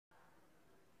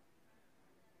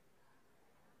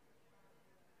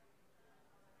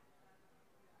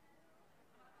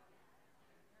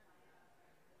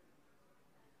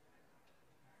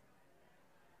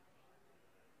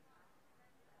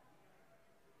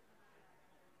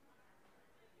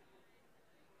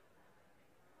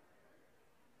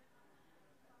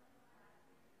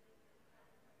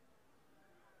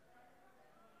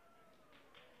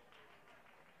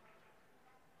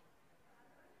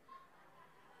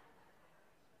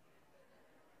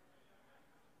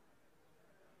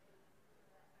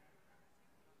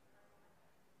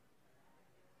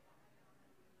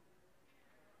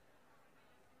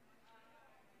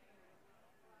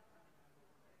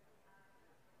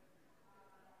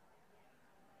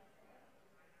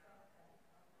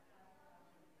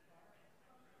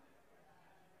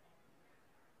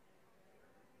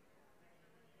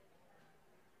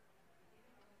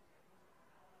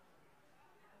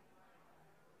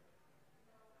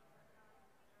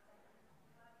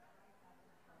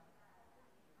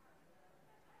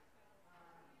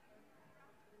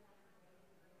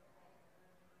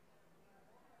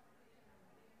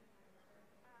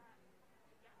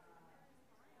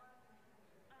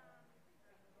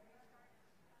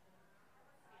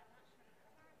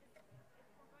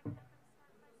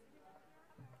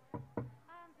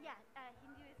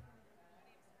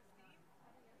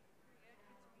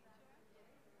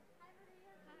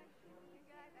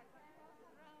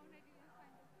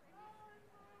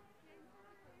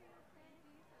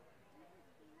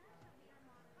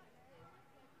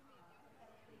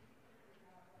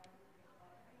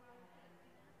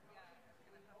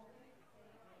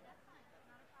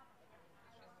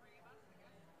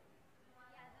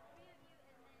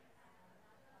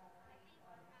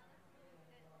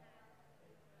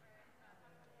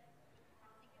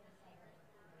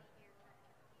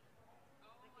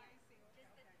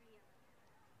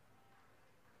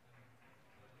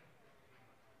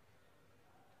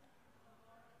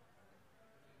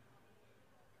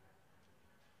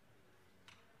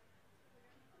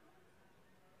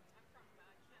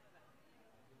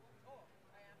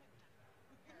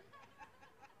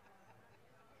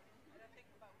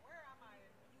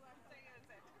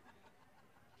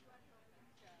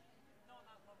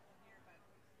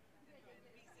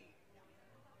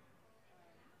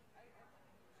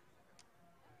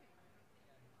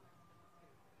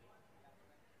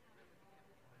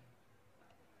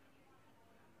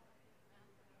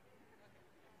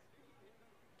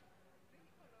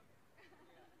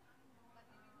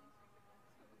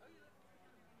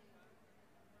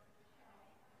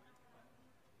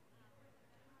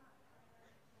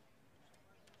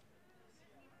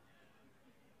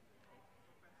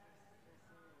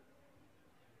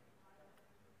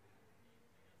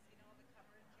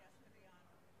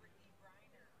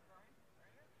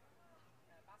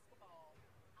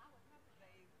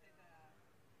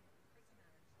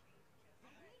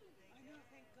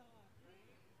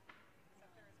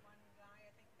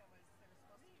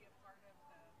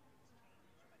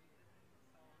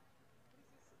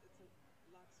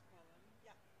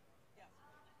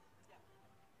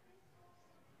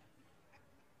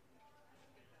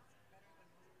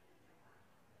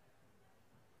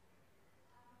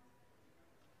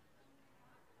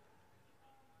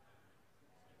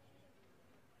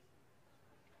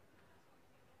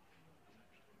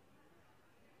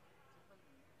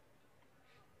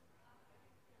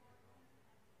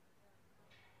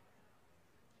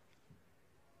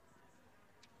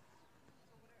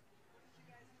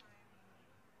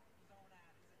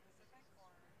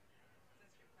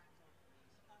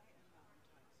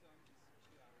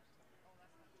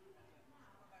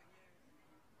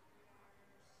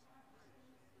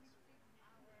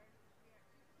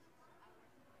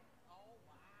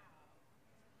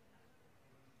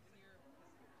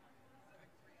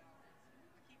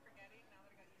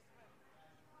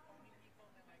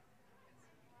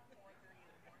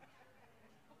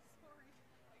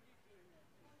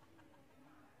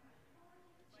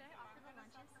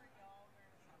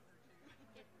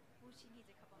she needs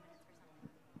a couple minutes for something.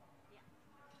 Yeah.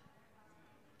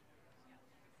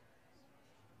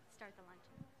 Start the lunch.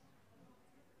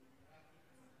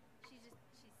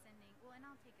 She's sending, well, and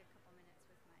I'll take a couple minutes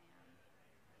with my, yeah.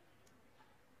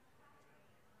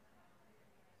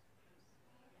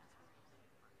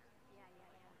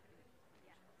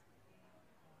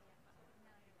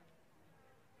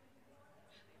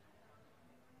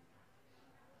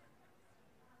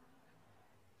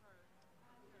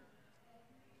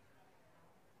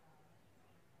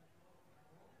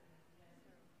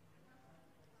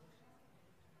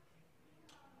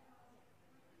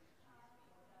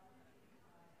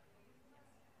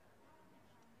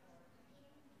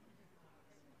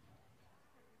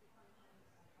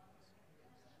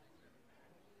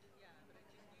 Yeah.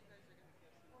 No, you're right.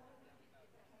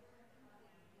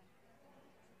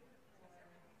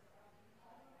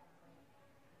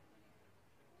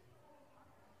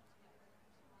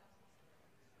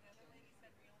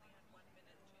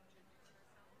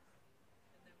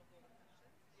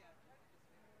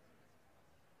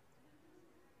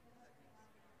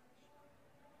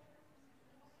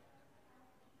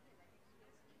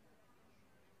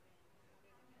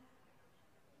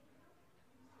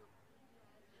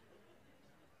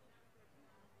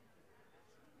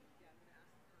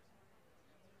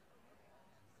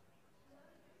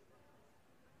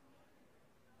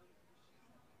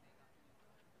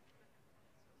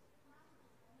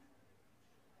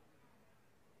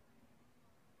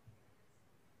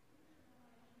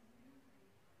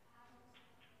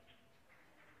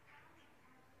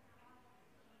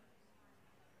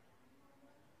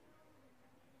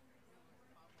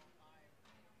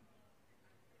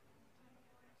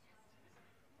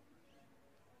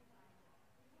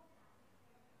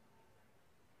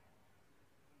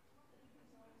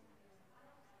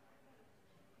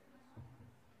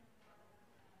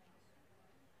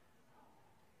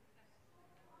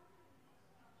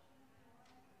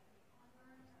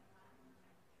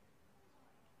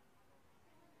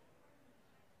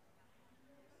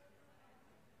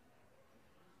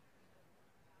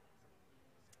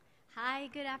 Hi,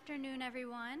 good afternoon,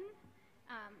 everyone.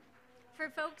 For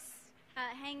folks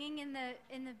hanging in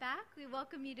the back, we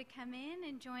welcome you to come in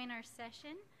and join our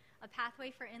session, A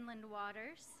Pathway for Inland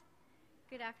Waters.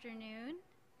 Good afternoon.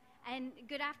 And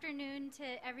good afternoon to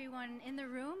everyone in the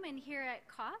room and here at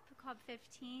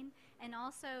COP15, and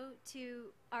also to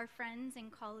our friends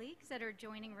and colleagues that are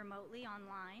joining remotely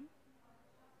online.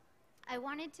 I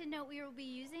wanted to note we will be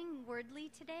using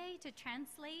Wordly today to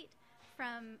translate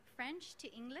from French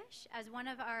to English, as one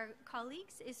of our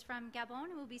colleagues is from Gabon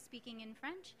and will be speaking in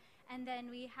French, and then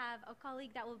we have a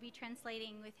colleague that will be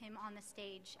translating with him on the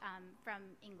stage from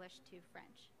English to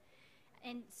French.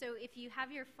 And so if you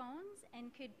have your phones and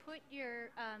could put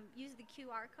your, use the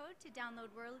QR code to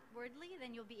download Wordly,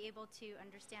 then you'll be able to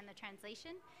understand the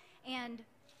translation. And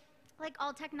like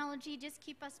all technology, just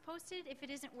keep us posted. If it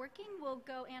isn't working, we'll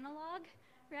go analog,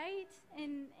 right?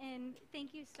 And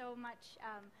thank you so much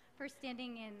for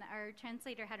standing in. Our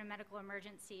translator had a medical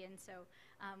emergency, and so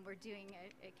we're doing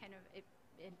a kind of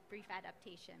a brief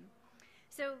adaptation.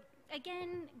 So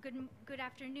again, good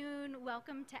afternoon.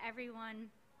 Welcome to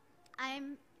everyone.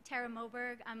 I'm Tara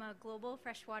Moberg. I'm a global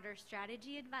freshwater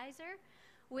strategy advisor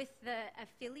with the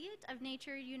affiliate of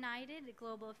Nature United, the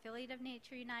global affiliate of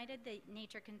Nature United, the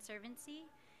Nature Conservancy.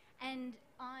 And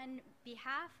on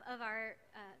behalf of our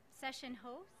session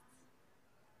hosts,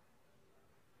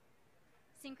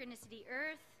 Synchronicity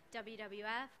Earth,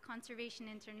 WWF, Conservation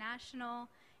International,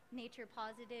 Nature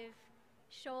Positive,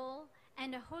 Shoal,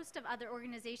 and a host of other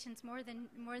organizations, more than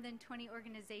 20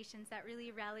 organizations that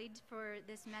really rallied for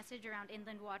this message around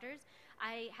inland waters,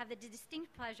 I have the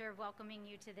distinct pleasure of welcoming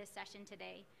you to this session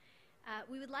today.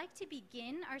 We would like to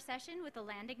begin our session with a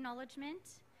land acknowledgement.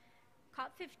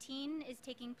 COP15 is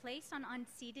taking place on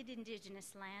unceded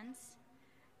Indigenous lands.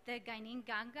 The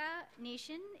Kainingaga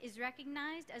Nation is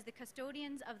recognized as the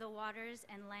custodians of the waters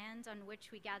and lands on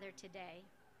which we gather today.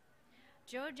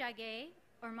 Tiohtià:ke,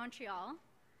 or Montreal,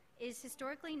 is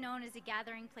historically known as a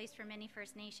gathering place for many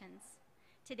First Nations.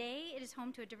 Today, it is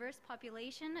home to a diverse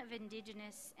population of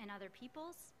Indigenous and other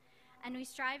peoples, and we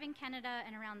strive in Canada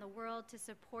and around the world to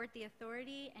support the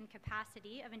authority and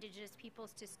capacity of Indigenous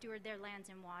peoples to steward their lands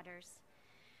and waters,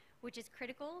 which is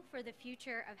critical for the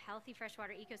future of healthy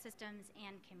freshwater ecosystems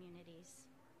and communities.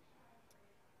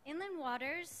 Inland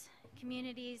waters,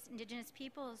 communities, Indigenous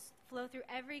peoples flow through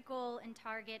every goal and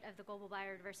target of the Global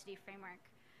Biodiversity Framework.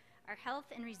 Our health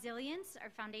and resilience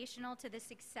are foundational to the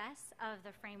success of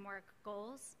the framework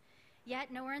goals,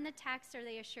 yet nowhere in the text are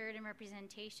they assured in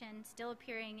representation, still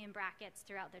appearing in brackets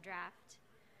throughout the draft.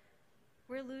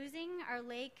 We're losing our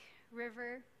lake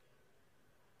river,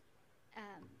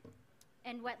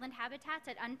 and wetland habitats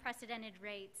at unprecedented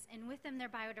rates, and with them their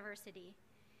biodiversity.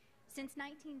 Since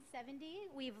 1970,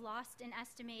 we've lost an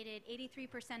estimated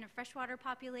 83% of freshwater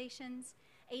populations,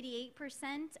 88%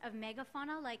 of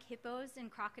megafauna like hippos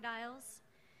and crocodiles,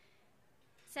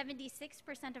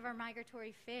 76% of our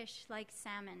migratory fish like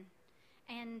salmon,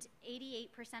 and 88%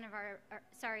 of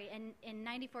and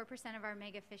 94% of our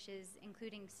megafishes,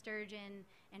 including sturgeon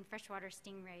and freshwater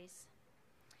stingrays.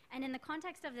 And in the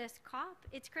context of this COP,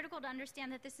 it's critical to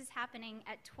understand that this is happening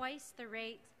at twice the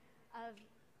rate of,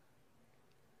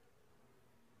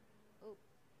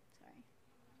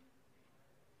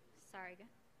 sorry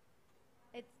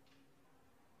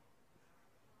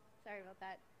about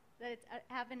that. That it's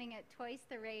happening at twice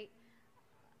the rate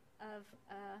of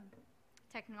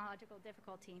technological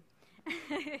difficulty.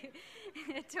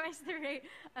 Twice the rate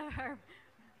of our,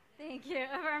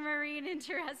 of our marine and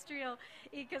terrestrial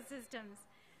ecosystems.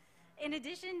 In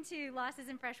addition to losses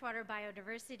in freshwater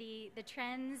biodiversity, the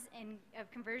trends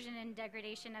of conversion and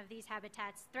degradation of these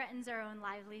habitats threatens our own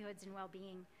livelihoods and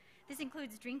well-being. This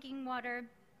includes drinking water,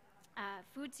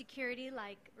 food security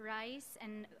like rice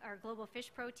and our global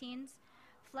fish proteins,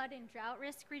 flood and drought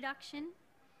risk reduction,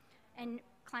 and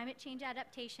climate change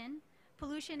adaptation,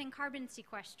 pollution and carbon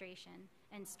sequestration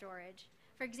and storage.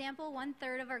 For example,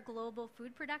 1/3 of our global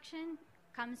food production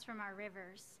comes from our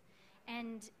rivers,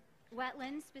 and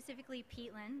wetlands, specifically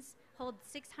peatlands, hold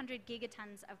 600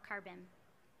 gigatons of carbon.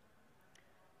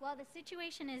 While the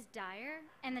situation is dire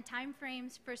and the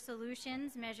timeframes for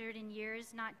solutions measured in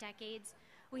years, not decades,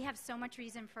 we have so much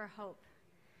reason for hope.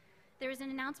 There was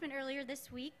an announcement earlier this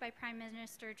week by Prime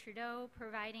Minister Trudeau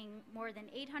providing more than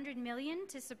 $800 million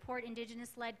to support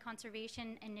Indigenous-led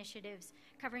conservation initiatives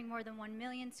covering more than 1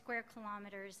 million square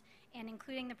kilometers and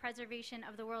including the preservation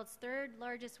of the world's third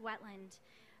largest wetland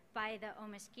by the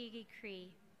Omuskegi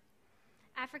Cree.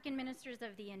 African ministers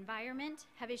of the environment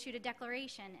have issued a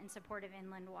declaration in support of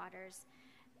inland waters.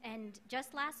 And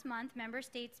just last month, member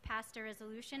states passed a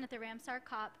resolution at the Ramsar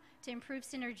COP to improve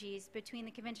synergies between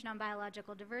the Convention on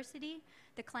Biological Diversity,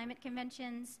 the Climate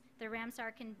Conventions, the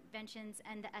Ramsar Conventions,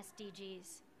 and the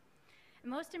SDGs.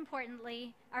 Most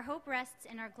importantly, our hope rests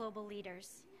in our global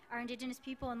leaders, our Indigenous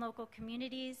people and local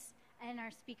communities, and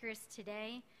our speakers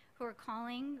today who are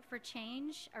calling for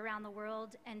change around the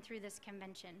world and through this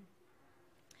convention.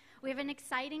 We have an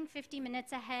exciting 50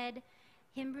 minutes ahead.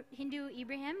 Hindu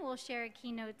Ibrahim will share a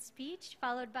keynote speech,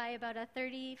 followed by about a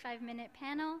 35-minute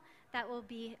panel that will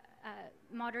be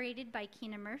moderated by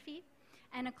Keena Murphy,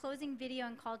 and a closing video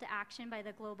and call to action by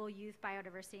the Global Youth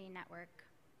Biodiversity Network.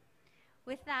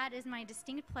 With that, it is my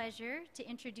distinct pleasure to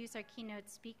introduce our keynote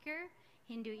speaker,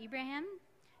 Hindu Ibrahim.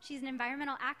 She's an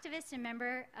environmental activist and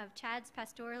member of Chad's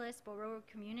pastoralist Bororo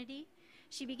community.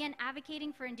 She began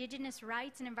advocating for Indigenous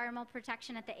rights and environmental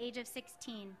protection at the age of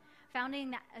 16,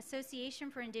 founding the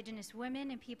Association for Indigenous Women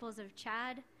and Peoples of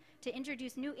Chad to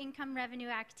introduce new income revenue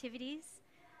activities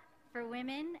for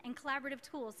women and collaborative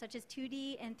tools such as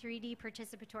 2D and 3D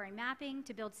participatory mapping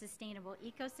to build sustainable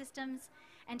ecosystems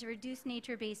and to reduce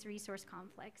nature-based resource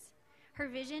conflicts. Her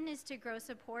vision is to grow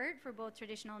support for both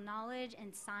traditional knowledge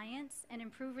and science and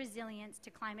improve resilience to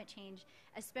climate change,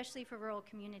 especially for rural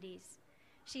communities.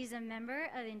 She's a member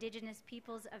of Indigenous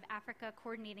Peoples of Africa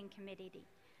Coordinating Committee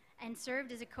and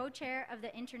served as a co-chair of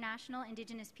the International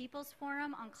Indigenous Peoples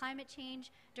Forum on Climate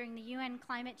Change during the UN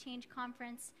Climate Change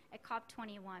Conference at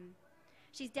COP21.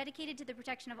 She's dedicated to the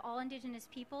protection of all Indigenous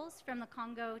peoples from the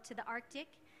Congo to the Arctic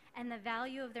and the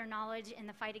value of their knowledge in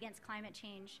the fight against climate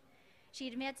change. She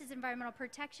advances environmental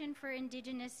protection for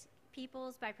Indigenous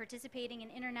peoples by participating in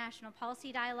international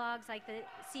policy dialogues like the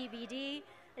CBD,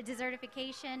 the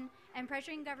desertification, and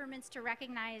pressuring governments to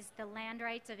recognize the land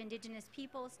rights of Indigenous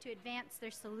peoples to advance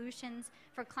their solutions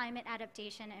for climate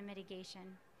adaptation and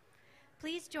mitigation.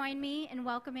 Please join me in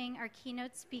welcoming our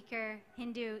keynote speaker,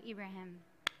 Hindu Ibrahim.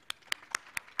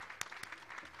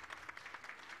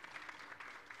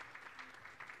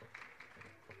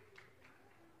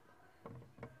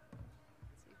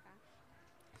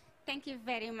 Thank you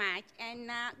very much, and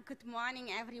good morning,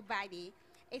 everybody.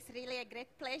 It's really a great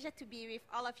pleasure to be with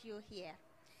all of you here.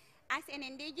 As an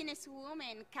Indigenous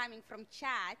woman coming from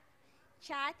Chad,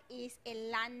 Chad is a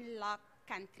landlocked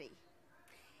country.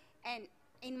 And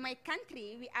in my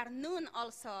country, we are known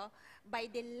also by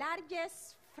the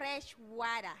largest fresh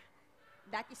water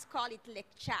that is called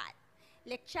Lake Chad.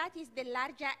 Lake Chad is the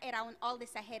largest around all the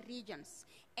Sahel regions,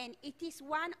 and it is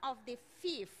one of the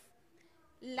 5th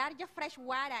largest fresh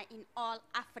water in all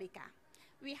Africa.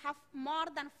 We have more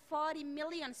than 40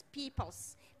 million people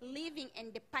living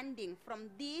and depending from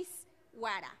this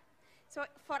water. So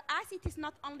for us, it is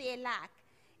not only a lack,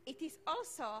 it is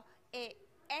also a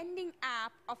ending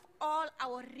up of all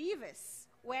our rivers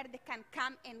where they can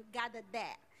come and gather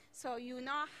there. So you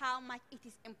know how much it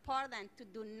is important to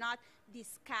do not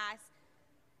discuss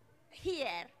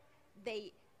here the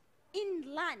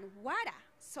inland water.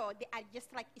 So they are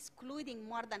just like excluding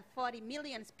more than 40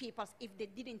 million people if they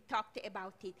didn't talk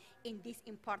about it in this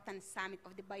important summit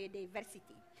of the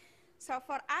biodiversity. So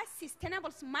for us, sustainable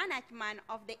management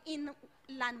of the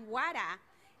inland water,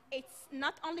 it's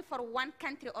not only for one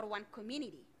country or one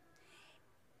community.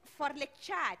 For Lake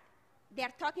Chad, they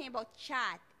are talking about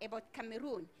Chad, about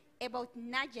Cameroon, about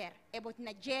Niger, about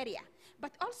Nigeria,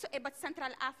 but also about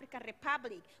Central African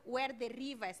Republic, where the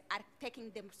rivers are taking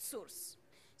the source.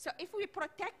 So if we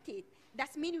protect it,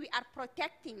 that means we are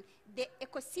protecting the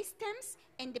ecosystems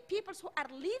and the peoples who are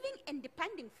living and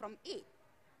depending from it.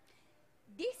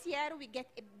 This year, we get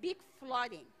a big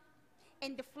flooding,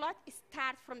 and the flood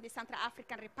starts from the Central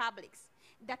African republics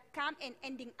that come and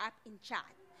ending up in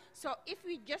Chad. So if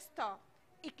we just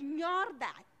ignore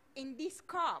that in this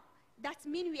scope, that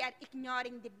means we are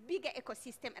ignoring the bigger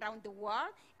ecosystem around the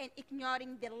world and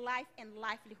ignoring the life and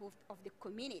livelihood of the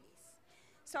communities.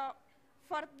 So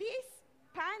for these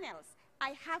panels,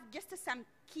 I have just some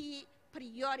key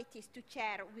priorities to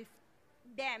share with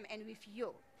them and with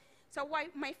you. So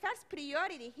my first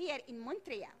priority here in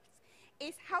Montreal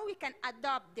is how we can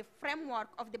adopt the framework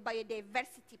of the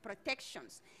biodiversity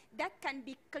protections that can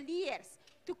be clear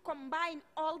to combine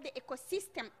all the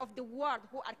ecosystem of the world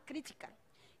who are critical.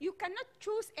 You cannot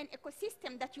choose an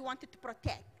ecosystem that you wanted to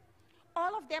protect.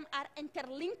 All of them are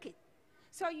interlinked.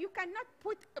 So you cannot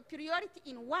put a priority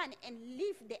in one and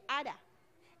leave the other.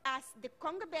 As the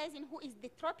Congo Basin, who is the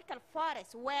tropical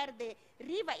forest where the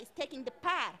river is taking the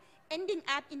power, ending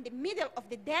up in the middle of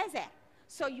the desert.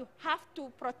 So you have to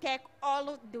protect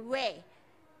all the way.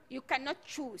 You cannot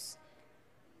choose.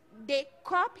 The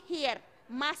COP here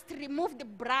must remove the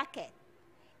bracket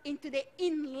into the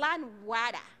inland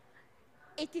water.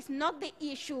 It is not the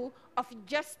issue of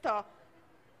just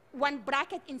one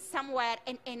bracket in somewhere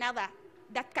and another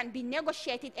that can be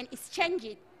negotiated and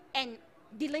exchanged and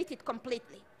deleted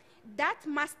completely. That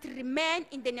must remain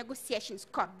in the negotiation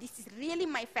scope. This is really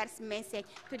my first message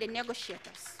to the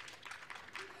negotiators.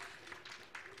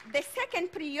 The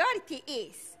second priority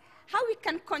is how we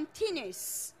can continue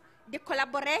the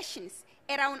collaborations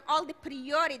around all the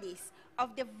priorities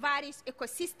of the various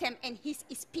ecosystem and his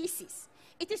species.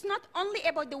 It is not only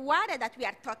about the water that we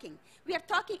are talking. We are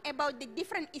talking about the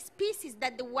different species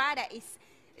that the water is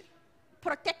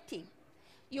protecting.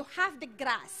 You have the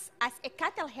grass as a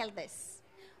cattle herders.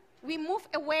 We move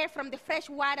away from the fresh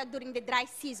water during the dry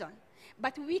season,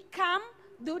 but we come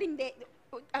during the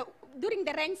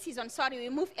rain season, we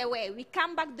move away. We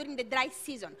come back during the dry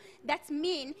season. That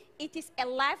means it is a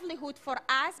livelihood for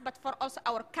us, but for also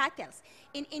our cattle.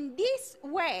 In this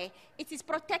way, it is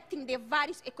protecting the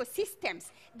various ecosystems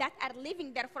that are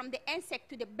living there, from the insect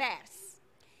to the birds.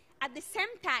 At the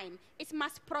same time, it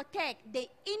must protect the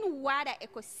in-water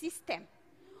ecosystem,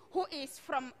 who is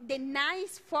from the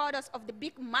nice photos of the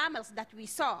big mammals that we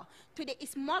saw to the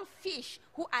small fish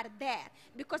who are there,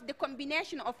 because the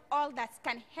combination of all that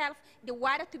can help the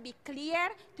water to be clear,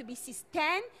 to be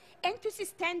sustained, and to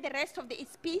sustain the rest of the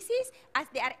species as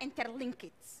they are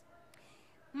interlinked.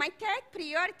 My third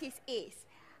priority is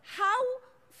how,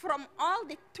 from all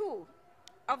the two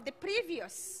of the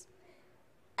previous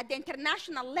at the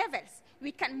international levels,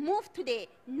 we can move to the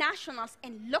national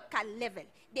and local level.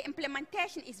 The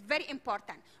implementation is very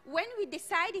important. When we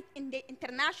decide it in the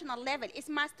international level, it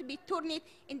must be turned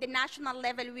in the national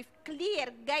level with clear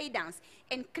guidance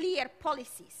and clear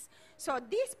policies. So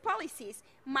these policies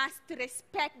must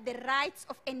respect the rights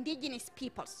of indigenous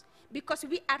peoples, because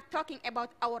we are talking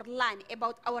about our land,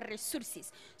 about our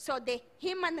resources. So the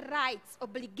human rights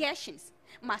obligations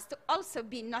must also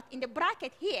be not in the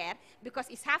bracket here, because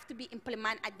it has to be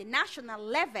implemented at the national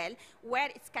level, where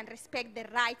it can respect the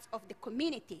rights of the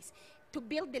communities, to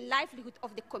build the livelihood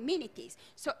of the communities.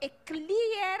 So a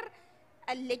clear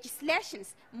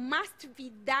legislations must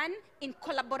be done in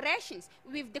collaborations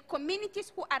with the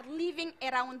communities who are living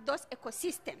around those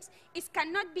ecosystems. It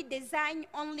cannot be designed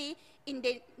only in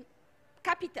the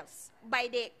capitals by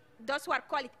those who are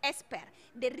called experts.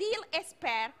 The real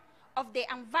expert of the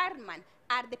environment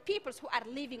are the peoples who are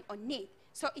living on it.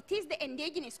 So it is the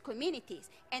indigenous communities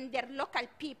and their local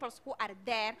peoples who are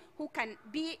there, who can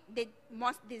be the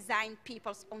most designed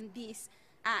peoples on these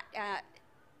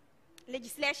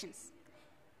legislations.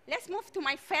 Let's move to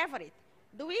my favorite.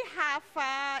 Do we have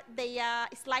the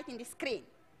slide in the screen?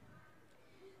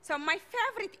 So my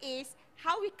favorite is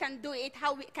how we can do it,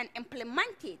 how we can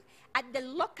implement it at the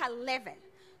local level.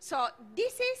 So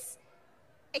this is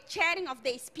a sharing of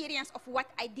the experience of what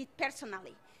I did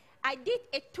personally. I did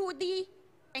a 2D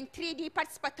and 3D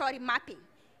participatory mapping.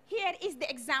 Here is the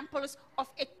examples of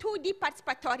a 2D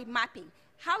participatory mapping,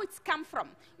 how it's come from.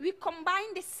 We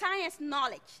combine the science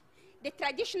knowledge, the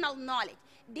traditional knowledge.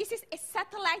 This is a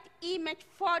satellite image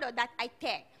photo that I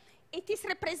take. It is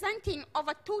representing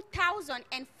over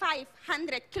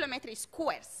 2,500 kilometers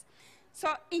squares.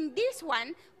 So in this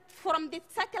one, from the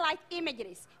satellite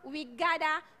imageries, we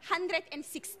gather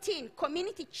 116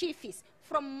 community chiefs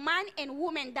from men and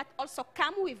women that also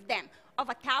come with them,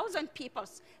 over 1,000 people,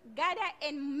 gather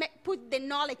and put the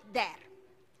knowledge there.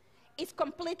 It's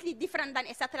completely different than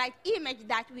a satellite image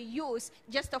that we use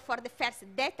just for the first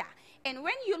data. And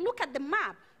when you look at the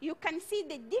map, you can see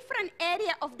the different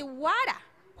area of the water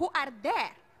who are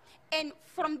there. And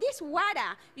from this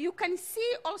water, you can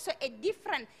see also a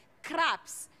different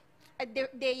crops, the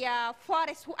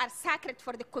forests who are sacred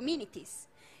for the communities.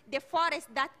 The forest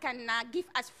that can give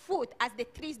us food as the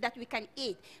trees that we can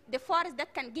eat. The forest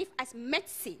that can give us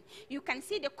medicine. You can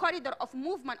see the corridor of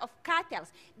movement of cattle,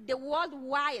 the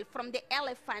worldwide from the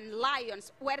elephant,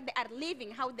 lions, where they are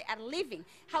living, how they are living,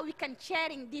 how we can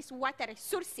sharing these water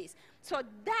resources. So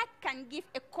that can give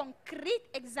a concrete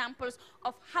examples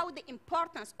of how the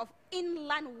importance of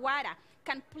inland water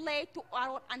can play to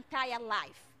our entire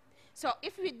life. So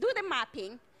if we do the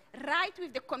mapping, right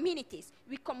with the communities,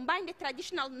 we combine the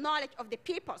traditional knowledge of the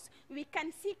peoples, we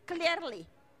can see clearly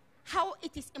how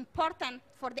it is important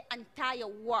for the entire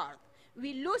world.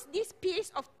 We lose this piece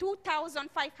of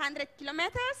 2,500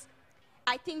 kilometers,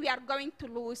 I think we are going to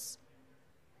lose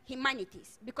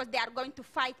humanities because they are going to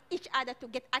fight each other to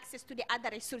get access to the other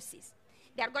resources.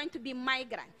 They are going to be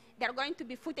migrants. They are going to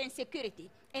be food insecurity.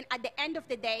 And at the end of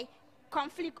the day,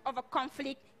 conflict over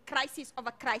conflict, crisis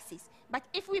over crisis. But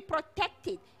if we protect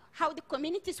it, how the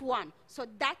communities want, so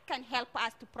that can help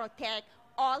us to protect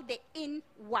all the in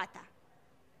water.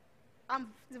 I'm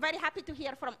very happy to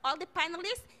hear from all the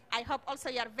panelists. I hope also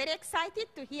you are very excited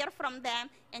to hear from them,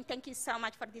 and thank you so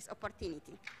much for this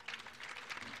opportunity.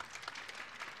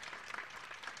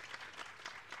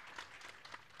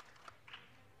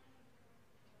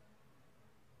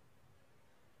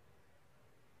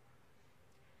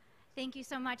 Thank you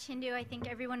so much, Hindu. I think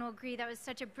everyone will agree that was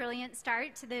such a brilliant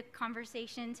start to the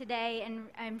conversation today, and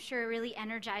I'm sure really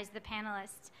energized the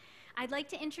panelists. I'd like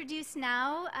to introduce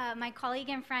now my colleague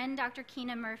and friend, Dr.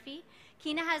 Keena Murphy.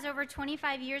 Keena has over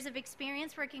 25 years of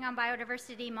experience working on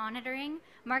biodiversity monitoring,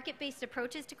 market-based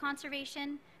approaches to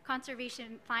conservation,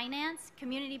 conservation finance,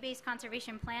 community-based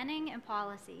conservation planning, and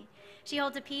policy. She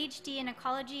holds a PhD in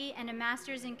ecology and a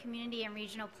master's in community and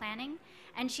regional planning,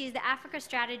 and she is the Africa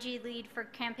strategy lead for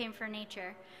Campaign for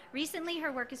Nature. Recently,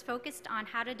 her work is focused on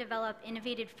how to develop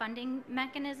innovative funding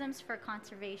mechanisms for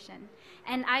conservation.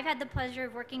 And I've had the pleasure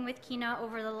of working with Keena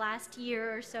over the last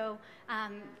year or so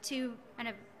to kind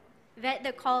of vet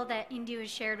the call that Hindu has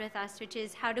shared with us, which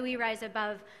is how do we rise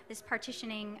above this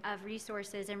partitioning of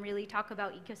resources and really talk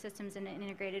about ecosystems in an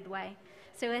integrated way.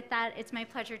 So with that, it's my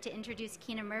pleasure to introduce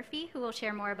Keena Murphy, who will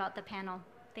share more about the panel.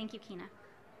 Thank you, Keena.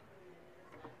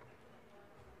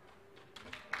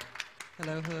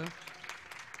 Hello, hello.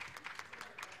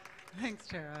 Thanks,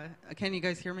 Tara. Can you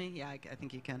guys hear me? Yeah, I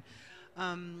think you can.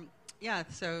 Yeah,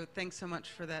 so thanks so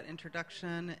much for that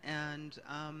introduction, and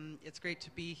it's great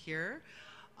to be here.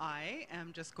 I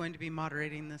am just going to be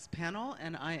moderating this panel,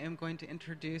 and I am going to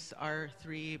introduce our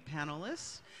three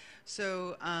panelists.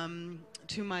 So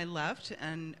to my left,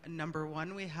 and number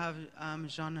one, we have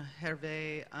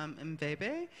Jean-Hervé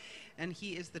Mbebe, and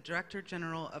he is the Director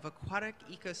General of Aquatic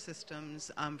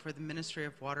Ecosystems for the Ministry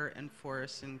of Water and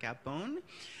Forests in Gabon.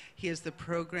 He is the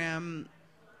program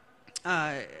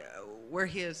where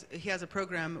he has a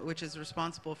program which is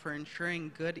responsible for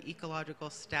ensuring good ecological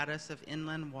status of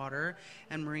inland water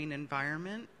and marine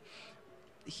environment.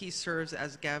 He serves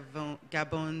as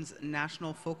Gabon's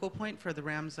national focal point for the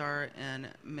Ramsar and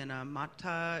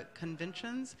Minamata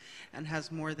conventions and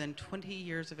has more than 20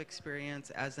 years of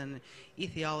experience as an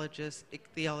ichthyologist,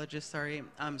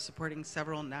 supporting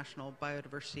several national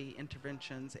biodiversity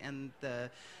interventions and the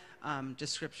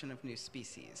description of new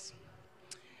species.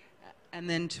 And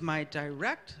then to my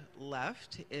direct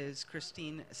left is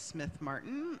Christine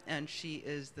Smith-Martin, and she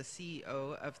is the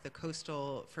CEO of the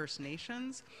Coastal First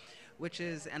Nations, which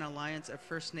is an alliance of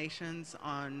First Nations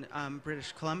on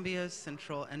British Columbia's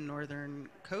central and northern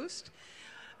coast,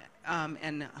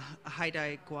 and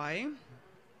Haidai Gwai,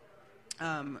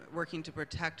 working to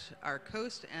protect our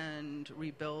coast and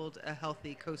rebuild a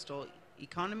healthy coastal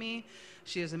economy.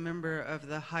 She is a member of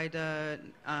the Haida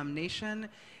Nation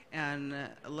and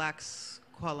Lax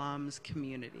Kw'alaam's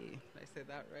community. Did I say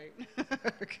that right?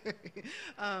 Okay.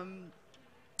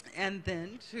 And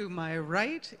then to my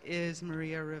right is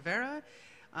Maria Rivera.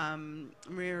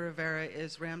 Maria Rivera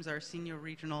is Ramsar Senior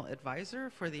Regional Advisor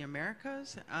for the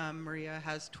Americas. Maria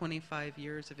has 25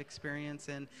 years of experience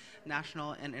in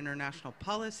national and international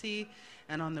policy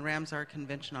and on the Ramsar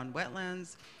Convention on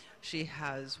Wetlands. She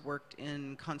has worked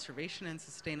in conservation and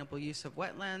sustainable use of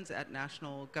wetlands at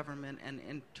national government and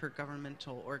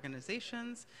intergovernmental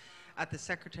organizations. At the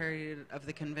Secretariat of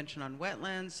the Convention on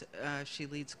Wetlands, she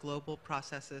leads global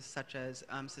processes such as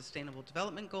sustainable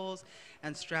development goals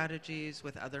and strategies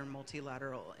with other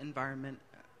multilateral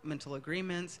environmental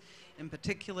agreements, in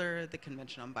particular the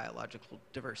Convention on Biological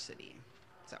Diversity.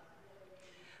 So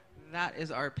that is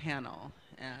our panel,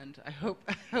 and I hope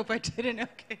I did an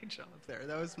okay job there.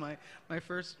 That was my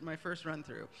first run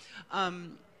through.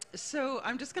 So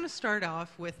I'm just going to start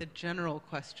off with a general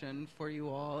question for you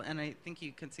all, and I think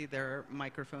you can see there are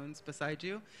microphones beside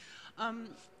you. And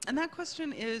that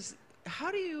question is,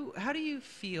 how do you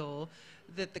feel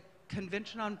that the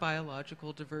Convention on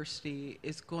Biological Diversity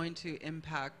is going to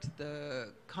impact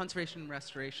the conservation and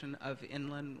restoration of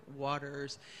inland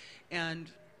waters? And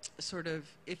sort of,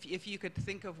 if you could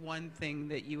think of one thing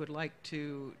that you would like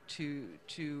to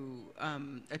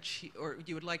achieve, or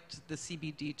you would like the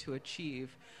CBD to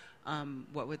achieve,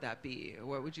 what would that be?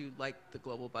 What would you like the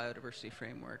global biodiversity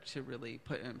framework to really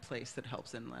put in place that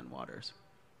helps inland waters?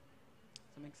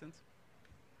 Does that make sense?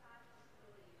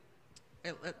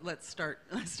 Let's start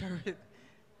with,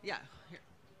 yeah. Here.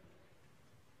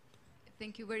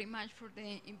 Thank you very much for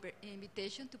the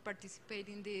invitation to participate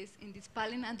in this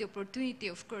panel and the opportunity,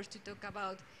 of course, to talk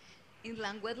about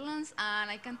inland wetlands. And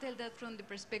I can tell that from the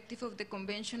perspective of the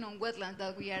Convention on Wetlands,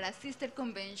 that we are a sister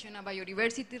convention, a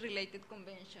biodiversity-related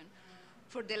convention.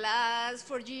 For the last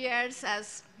 4 years,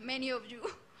 as many of you,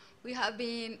 we have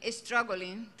been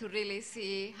struggling to really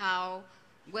see how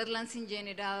wetlands in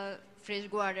general,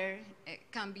 freshwater,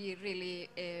 can be really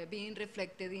being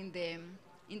reflected in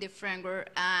the framework.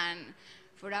 And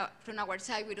from our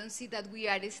side, we don't see that we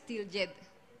are still yet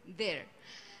there.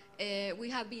 We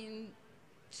have been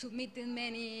submitting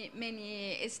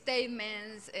many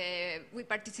statements. We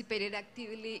participated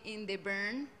actively in the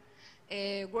Bern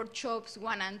workshops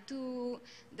 1 and 2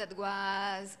 that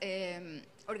was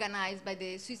organized by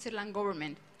the Switzerland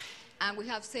government. And we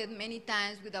have said many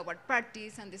times with our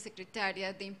parties and the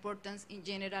Secretariat the importance in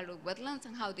general of wetlands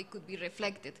and how they could be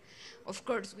reflected. Of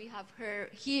course, we have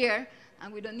heard here,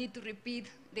 and we don't need to repeat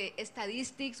the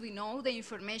statistics. We know the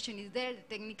information is there, the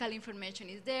technical information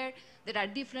is there. There are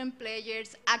different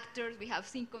players, actors. We have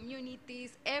seen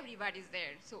communities. Everybody's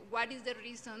there. So what is the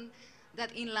reason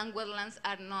that inland wetlands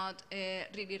are not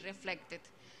really reflected?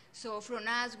 So from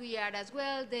us, we are as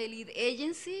well the lead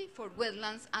agency for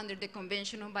wetlands under the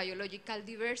Convention on Biological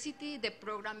Diversity. The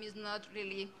program is not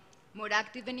really more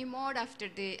active anymore after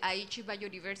the Aichi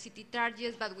biodiversity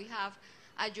targets, but we have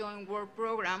a joint work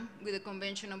program with the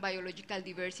Convention on Biological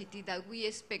Diversity that we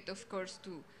expect, of course,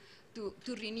 to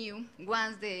renew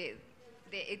once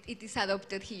it is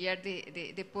adopted here,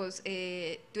 the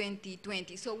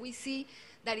Post-2020. So we see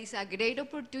that is a great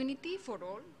opportunity for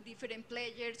all different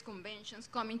players, conventions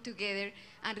coming together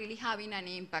and really having an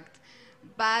impact.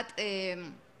 But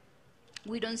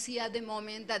we don't see at the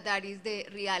moment that that is the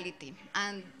reality.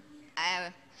 And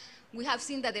we have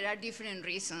seen that there are different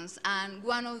reasons. And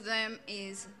one of them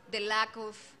is the lack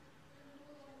of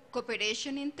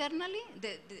cooperation internally.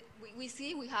 We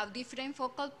see we have different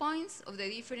focal points of the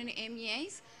different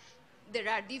MEAs. There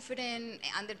are different,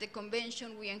 under the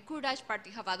convention, we encourage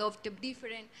parties have adopted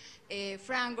different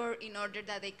framework in order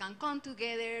that they can come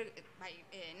together by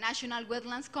a National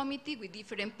Wetlands Committee with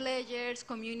different players,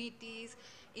 communities,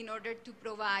 in order to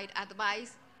provide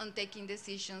advice on taking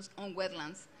decisions on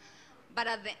wetlands. But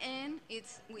at the end,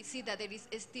 we see that there is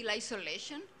still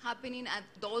isolation happening at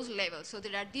those levels. So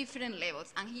there are different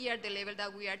levels. And here the level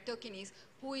that we are talking is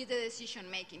who is the decision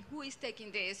making, who is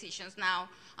taking the decisions now,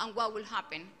 and what will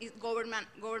happen. Is government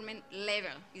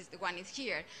level is the one is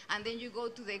here. And then you go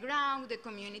to the ground, the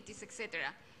communities, etc.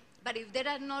 But if there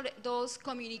are not those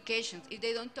communications, if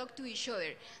they don't talk to each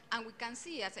other, and we can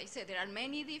see, as I said, there are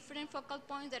many different focal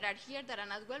points that are here that are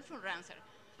not well from Ramsar.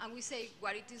 And we say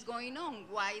what it is going on,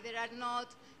 why there are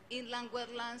not inland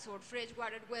wetlands or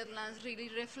freshwater wetlands really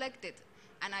reflected.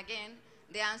 And again,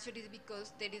 the answer is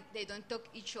because they don't talk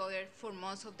each other for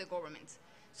most of the governments.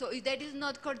 So if there is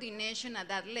not coordination at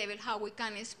that level, how we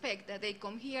can expect that they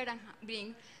come here and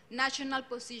bring national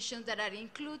positions that are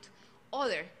include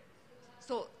other.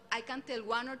 So I can tell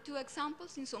one or two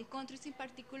examples in some countries in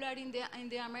particular in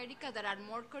the America that are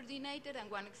more coordinated,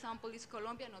 and one example is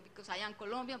Colombia, not because I am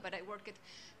Colombian, but I worked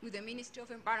with the Ministry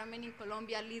of Environment in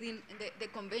Colombia leading the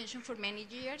convention for many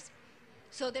years.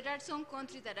 So there are some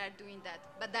countries that are doing that,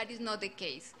 but that is not the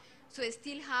case. So it's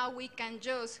still how we can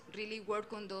just really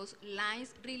work on those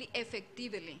lines really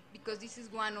effectively, because this is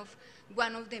one of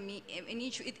the an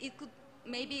issue. It could,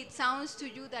 maybe it sounds to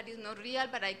you that is not real,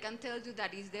 but I can tell you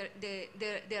that is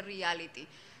the reality.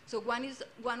 So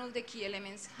one of the key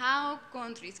elements, how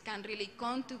countries can really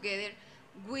come together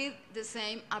with the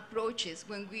same approaches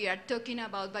when we are talking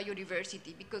about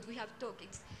biodiversity, because we have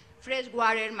topics.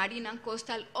 Freshwater, marine and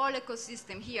coastal, all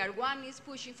ecosystem here. One is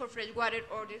pushing for freshwater,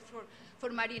 others for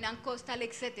marine and coastal,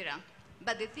 etc.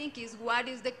 But the thing is, what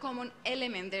is the common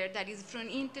element there that is from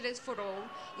interest for all,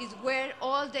 is where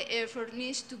all the effort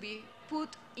needs to be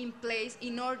put in place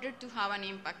in order to have an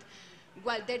impact.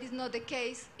 While that is not the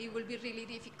case, it will be really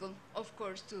difficult, of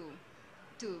course,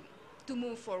 to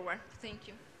move forward. Thank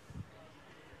you.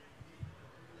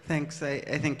 Thanks. I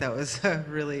think that was a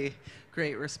really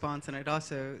great response, and it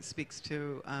also speaks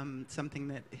to something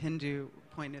that Hindu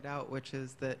pointed out, which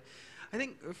is that I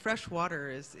think fresh water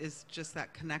is just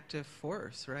that connective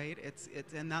force, right?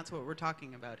 And that's what we're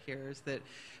talking about here, is that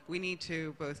we need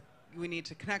to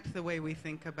connect the way we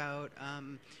think about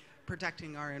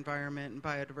protecting our environment and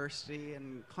biodiversity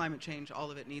and climate change. All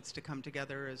of it needs to come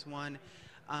together as one.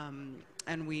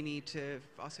 And we need to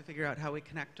also figure out how we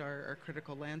connect our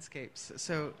critical landscapes.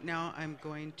 So now I'm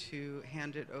going to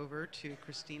hand it over to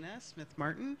Christina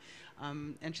Smith-Martin,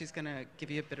 and she's going to give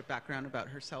you a bit of background about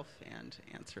herself and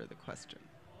answer the question.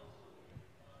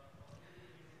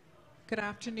 Good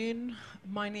afternoon.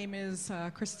 My name is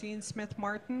Christine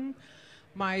Smith-Martin.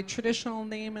 My traditional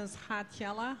name is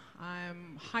Hatiela.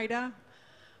 I'm Haida.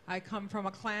 I come from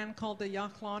a clan called the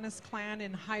Yaklanis clan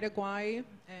in Haida Gwaii,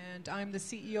 and I'm the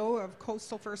CEO of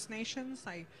Coastal First Nations.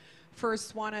 I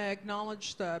first want to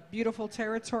acknowledge the beautiful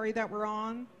territory that we're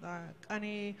on, the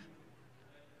Kani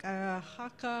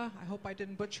Haka, I hope I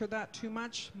didn't butcher that too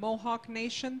much, Mohawk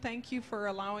Nation. Thank you for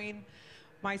allowing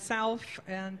myself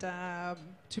and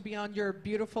to be on your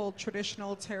beautiful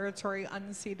traditional territory,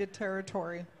 unceded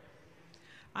territory.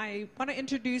 I want to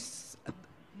introduce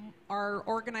our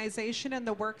organization and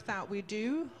the work that we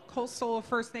do. Coastal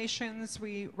First Nations,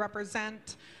 we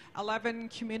represent 11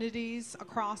 communities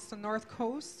across the North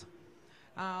Coast,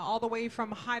 all the way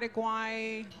from Haida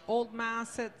Gwaii, Old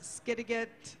Masset,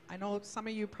 Skidegate. I know some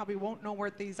of you probably won't know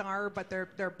where these are, but they're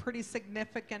a pretty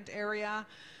significant area.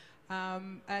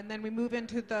 And then we move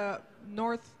into the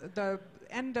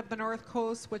end of the North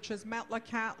Coast, which is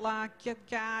Metlakatla,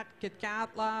 Gitgat,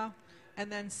 Gitgatla, and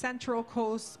then Central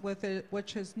Coast,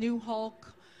 which is New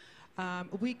Hulk,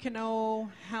 Wekino,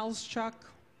 Halschuck,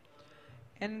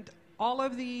 and all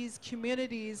of these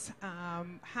communities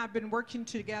have been working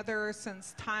together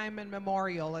since time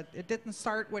immemorial. It didn't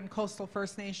start when Coastal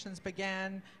First Nations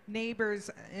began. Neighbors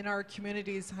in our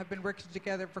communities have been working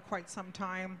together for quite some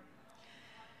time.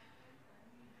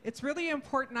 It's really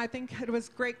important. I think it was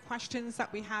great questions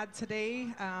that we had today.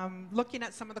 Looking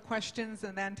at some of the questions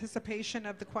and the anticipation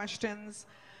of the questions,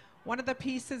 one of the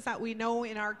pieces that we know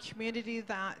in our community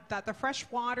that the fresh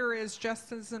water is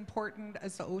just as important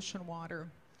as the ocean water.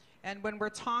 And when we're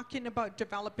talking about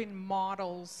developing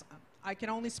models, I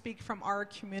can only speak from our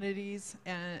communities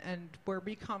and where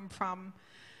we come from.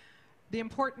 The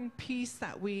important piece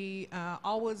that we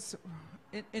always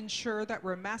ensure that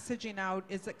we're messaging out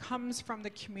is it comes from the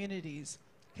communities,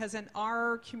 because in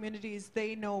our communities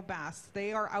they know best.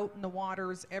 They are out in the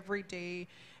waters every day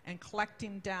and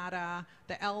collecting data.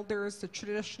 The elders, the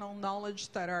traditional knowledge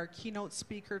that our keynote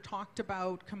speaker talked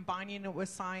about, combining it with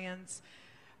science.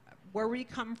 Where we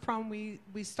come from, we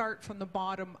start from the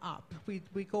bottom up.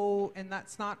 We go, and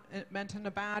that's not meant in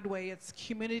a bad way, it's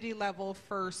community level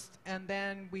first, and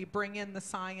then we bring in the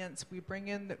science,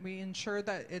 we ensure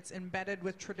that it's embedded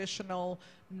with traditional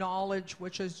knowledge,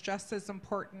 which is just as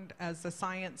important as the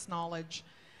science knowledge.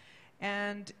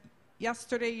 And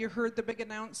yesterday you heard the big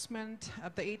announcement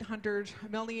of the $800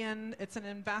 million. It's an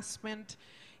investment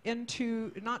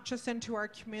into, not just into our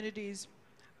communities,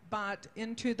 but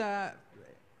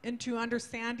into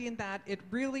understanding that it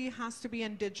really has to be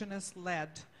Indigenous-led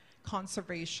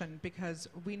conservation, because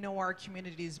we know our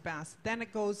communities best. Then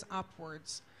it goes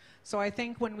upwards. So I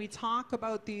think when we talk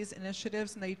about these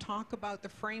initiatives and they talk about the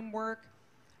framework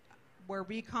where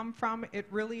we come from, it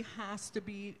really has to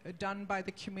be done by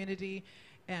the community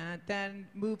and then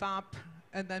move up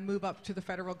to the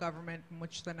federal government, in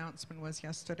which the announcement was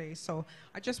yesterday. So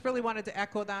I just really wanted to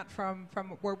echo that from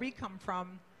where we come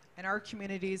from. And our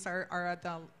communities are at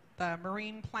the the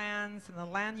marine plans and the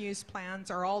land use plans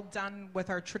are all done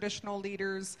with our traditional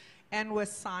leaders and with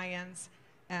science,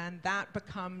 and that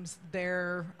becomes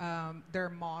their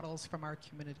models from our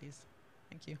communities.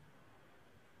 Thank you.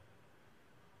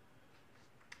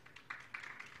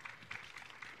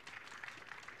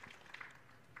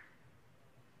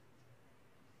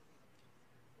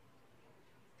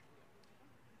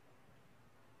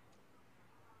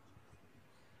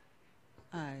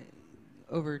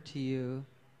 Over to you,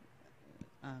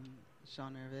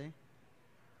 Jean-Hervé.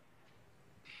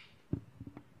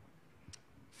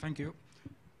 Thank you.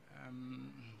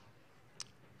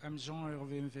 I'm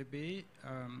Jean-Hervé Mvebe.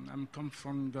 I'm come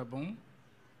from Gabon,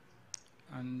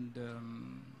 and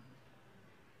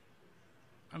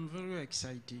I'm very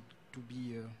excited to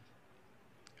be here.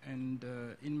 And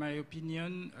in my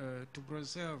opinion, to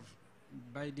preserve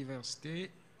biodiversity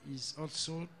is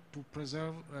also to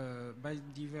preserve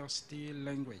biodiversity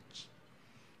language.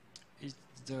 It's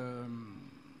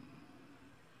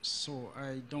so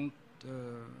I don't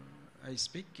I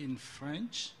speak in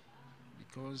French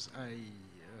because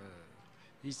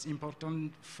it's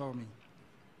important for me.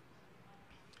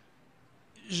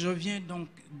 Je viens donc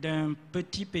d'un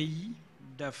petit pays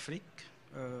d'Afrique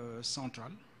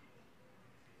centrale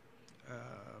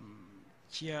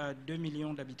qui a 2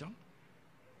 millions d'habitants,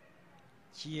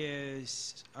 qui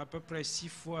est à peu près 6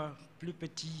 fois plus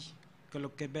petit que le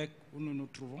Québec où nous nous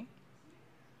trouvons,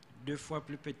 2 fois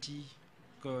plus petit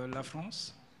que la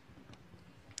France.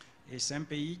 Et c'est un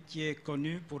pays qui est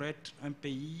connu pour être un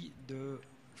pays de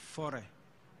forêt.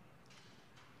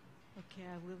 Okay,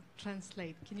 I will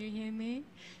translate. Can you hear me?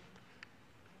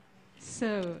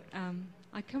 So,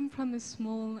 I come from a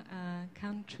small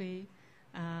country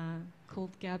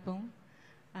called Gabon.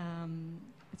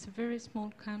 It's a very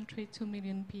small country, 2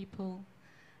 million people,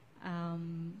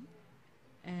 and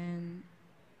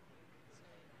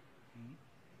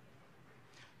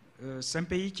c'est un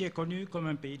pays qui est connu comme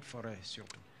un pays de forêt,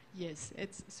 surtout. yes,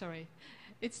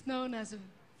 it's known as a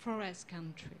forest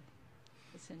country,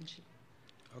 essentially.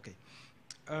 Ok.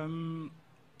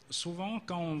 Souvent,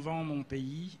 quand on vend mon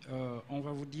pays, on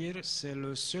va vous dire c'est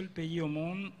le seul pays au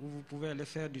monde où vous pouvez aller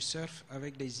faire du surf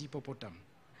avec des hippopotames.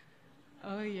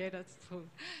 Oh yeah, that's true.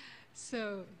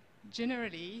 So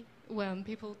generally, when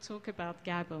people talk about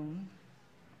Gabon,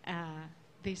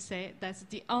 they say that's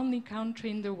the only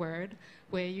country in the world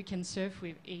where you can surf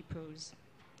with hippos.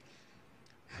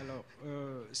 Alors,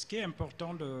 ce qui est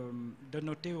important de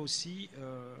noter aussi,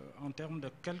 en termes de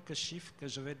quelques chiffres que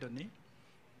je vais donner,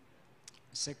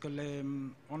 c'est que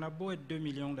on a beau être 2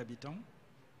 millions d'habitants,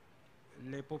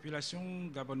 les populations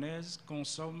gabonaises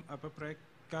consomment à peu près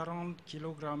 40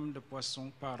 kg de poissons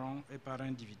par an et par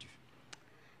individu.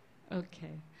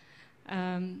 Okay.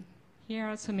 Here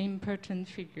are some important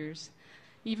figures.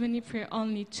 Even if we're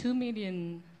only 2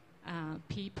 million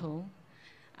people,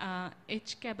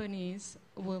 each Gabonese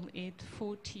will eat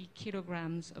 40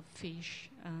 kilograms of fish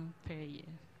per year.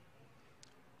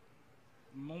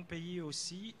 Mon pays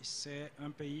aussi, c'est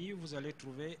un pays où vous allez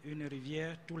trouver une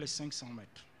rivière tous les 500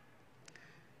 mètres.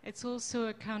 It's also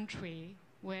a country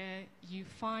where you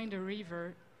find a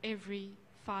river every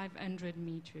 500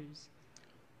 meters.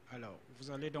 Alors,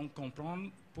 vous allez donc comprendre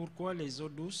pourquoi les eaux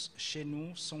douces chez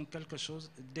nous sont quelque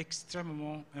chose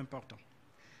d'extrêmement important.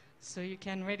 So you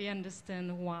can really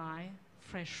understand why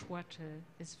fresh water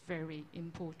is very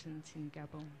important in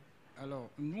Gabon.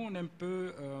 Alors, nous, on est un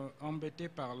peu embêtés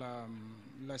par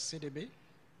la CDB,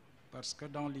 parce que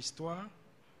dans l'histoire,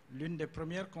 l'une des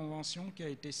premières conventions qui a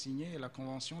été signée est la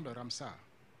convention de Ramsar,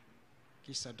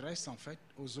 qui s'adresse en fait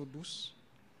aux eaux douces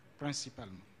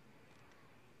principalement.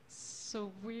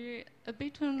 So we're a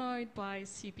bit annoyed by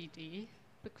CBD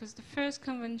because the first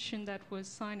convention that was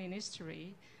signed in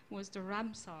history was the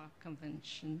Ramsar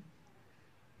Convention.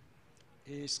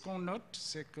 Et ce qu'on note,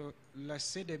 c'est que la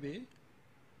CDB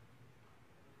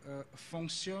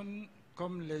fonctionne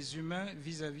comme les humains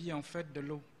vis-à-vis en fait de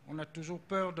l'eau. On a toujours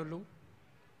peur de l'eau.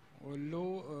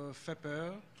 L'eau fait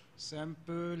peur. C'est un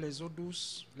peu les eaux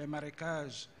douces, les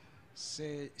marécages.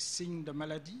 C'est signe de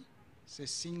maladie, c'est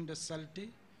signe de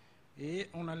saleté. Et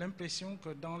on a l'impression que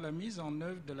dans la mise en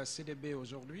œuvre de la CDB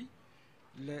aujourd'hui,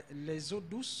 les eaux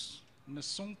douces ne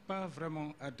sont pas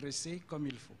vraiment adressées comme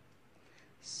il faut.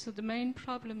 So the main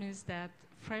problem is that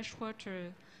fresh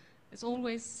water is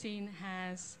always seen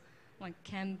as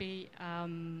can be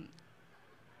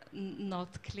not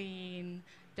clean,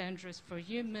 dangerous for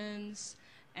humans,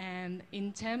 and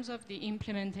in terms of the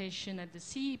implementation at the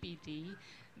CBD,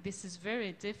 this is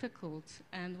very difficult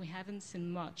and we haven't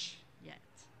seen much yet.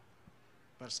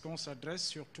 parce qu'on s'adresse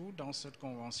surtout dans cette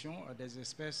convention à des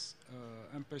espèces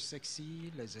un peu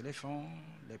sexy, les éléphants,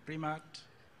 les primates,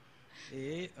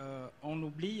 et on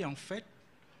oublie en fait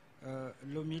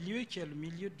le milieu qui est le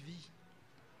milieu de vie.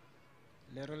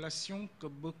 Les relations que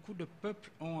beaucoup de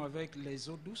peuples ont avec les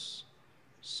eaux douces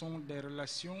sont des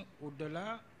relations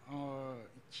au-delà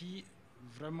qui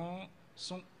vraiment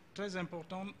sont très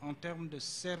importantes en termes de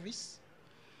services.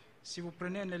 Si vous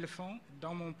prenez un éléphant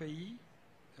dans mon pays,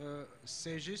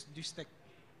 c'est juste du steak.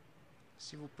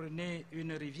 Si vous prenez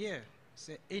une rivière,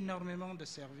 c'est énormément de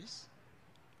services,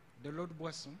 de l'eau de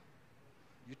boisson,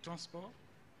 du transport,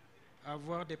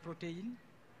 avoir des protéines,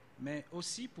 mais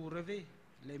aussi pour rêver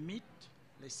les mythes,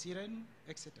 les sirènes,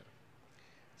 etc.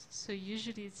 So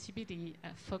usually CBD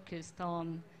focused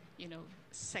on,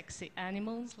 sexy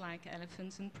animals like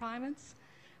elephants and primates.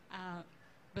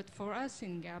 But for us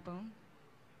in Gabon,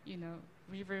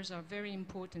 rivers are very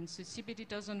important. So CBD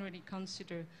doesn't really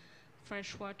consider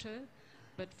freshwater,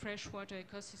 but freshwater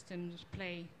ecosystems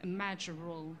play a major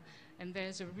role. And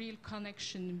there's a real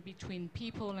connection between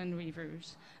people and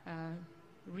rivers.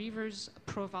 Rivers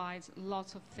provide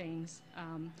lots of things.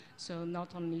 So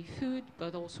not only food,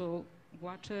 but also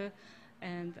water.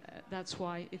 And that's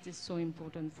why it is so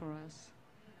important for us.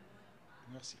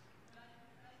 Merci.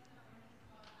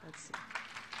 That's it.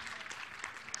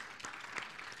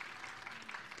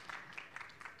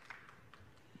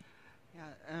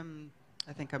 Yeah,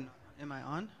 I think am I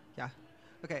on? Yeah.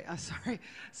 Okay, sorry.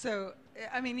 So,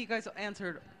 I mean, you guys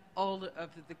answered all of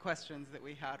the questions that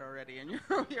we had already in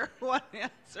your one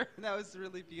answer. That was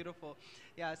really beautiful.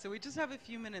 Yeah, so we just have a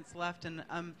few minutes left, and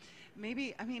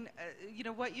maybe, I mean,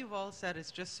 what you've all said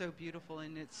is just so beautiful,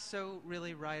 and it's so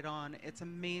really right on. It's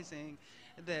amazing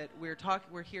that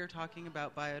we're here talking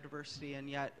about biodiversity, and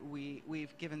yet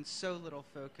we've given so little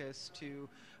focus to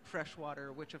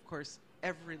freshwater, which of course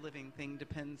every living thing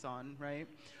depends on, right?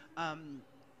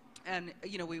 And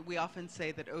we often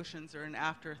say that oceans are an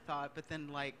afterthought, but then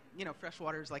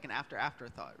freshwater is like an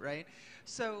afterthought, right?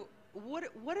 So what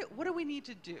do we need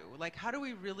to do? Like, how do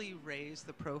we really raise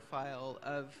the profile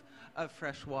of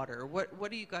freshwater?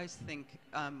 What do you guys think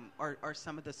are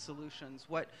some of the solutions?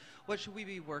 What should we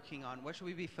be working on? What should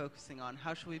we be focusing on?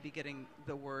 How should we be getting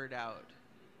the word out?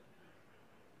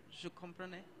 Je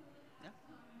comprenais? Yeah?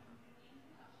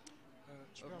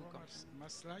 Je peux avoir ma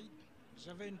slide?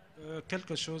 J'avais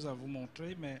quelque chose à vous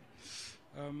montrer, mais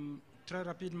très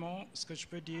rapidement, ce que je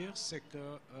peux dire, c'est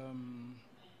que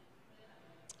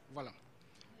voilà.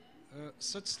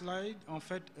 Cette slide, en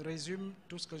fait, résume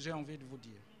tout ce que j'ai envie de vous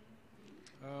dire.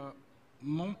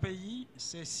 Mon pays,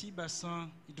 c'est 6 bassins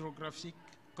hydrographiques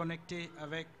connectés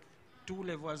avec tous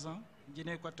les voisins,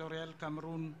 Guinée équatoriale,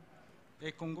 Cameroun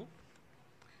et Congo.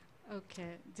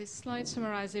 Okay, this slide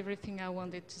summarizes everything I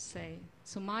wanted to say.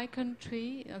 So my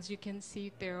country, as you can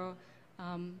see, there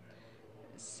are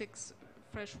 6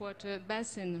 freshwater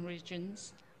basin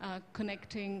regions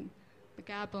connecting the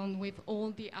Gabon with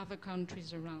all the other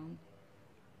countries around.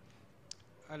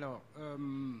 Alors,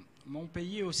 mon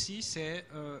pays aussi, c'est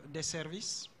des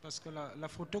services, parce que la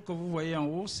photo que vous voyez en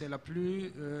haut, c'est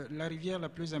la rivière la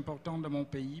plus importante de mon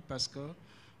pays, parce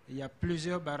qu'il y a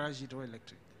plusieurs barrages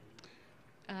hydroélectriques.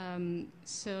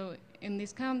 So in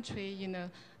this country,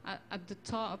 at the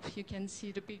top you can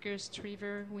see the biggest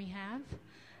river we have,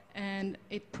 and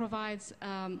it provides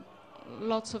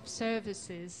lots of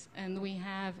services, and we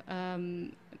have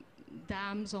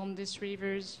dams on these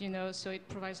rivers, so it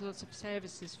provides lots of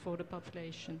services for the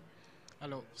population.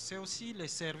 Alors, c'est aussi les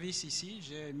services ici.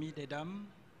 J'ai mis des dames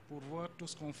pour voir tout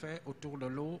ce qu'on fait autour de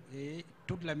l'eau et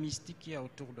toute la mystique qu'il y a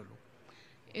autour de l'eau.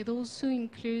 It also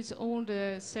includes all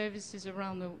the services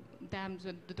around the dams,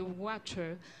 the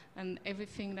water, and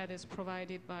everything that is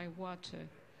provided by water.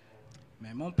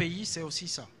 Mais mon pays, c'est aussi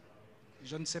ça.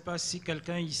 Je ne sais pas si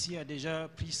quelqu'un ici a déjà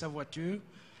pris sa voiture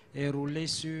et roulé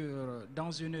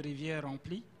dans une rivière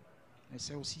remplie, mais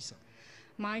c'est aussi ça.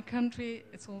 My country,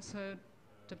 it's also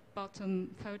the bottom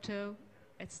photo.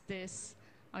 It's this.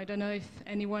 I don't know if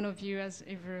any one of you has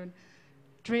ever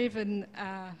driven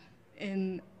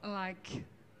in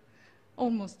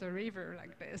almost a river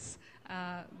like this,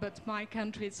 but my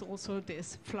country is also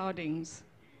this, floodings.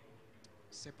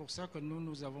 C'est pour ça que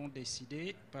nous avons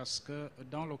décidé, parce que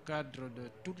dans le cadre de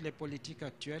toutes les politiques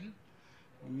actuelles,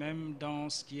 même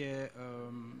dans ce qui est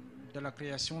de la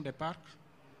création des parcs,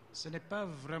 ce n'est pas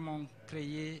vraiment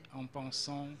créé en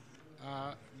pensant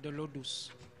à de l'eau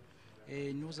douce.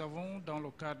 Et nous avons, dans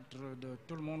le cadre de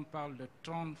tout le monde parle de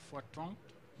 30 x 30,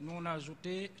 nous on a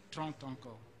ajouté 30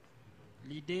 encore.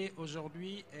 L'idée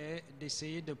aujourd'hui est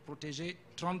d'essayer de protéger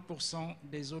 30%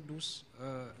 des eaux douces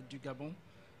du Gabon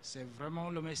C'est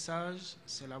vraiment le message,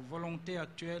 c'est la volonté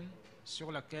actuelle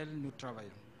sur laquelle nous travaillons.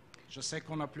 Je sais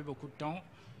qu'on n'a plus beaucoup de temps,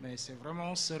 mais c'est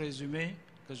vraiment ce résumé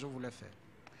que je voulais faire.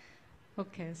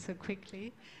 Okay, so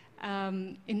quickly.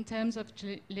 In terms of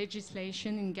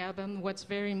legislation in Gabon, what's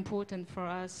very important for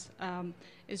us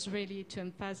is really to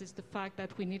emphasize the fact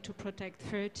that we need to protect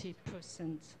 30%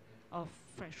 of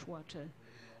fresh water.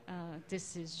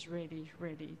 This is really,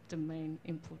 really the main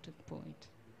important point.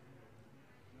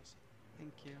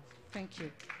 Thank you. Thank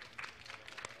you.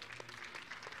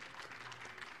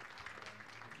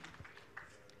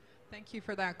 Thank you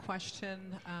for that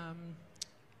question.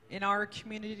 In our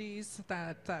communities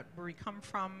that where we come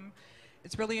from,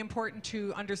 it's really important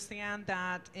to understand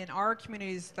that in our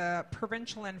communities, the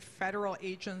provincial and federal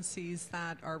agencies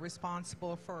that are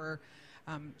responsible for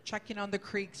checking on the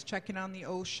creeks, checking on the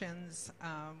oceans,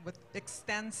 with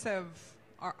extensive,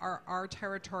 our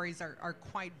territories are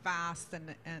quite vast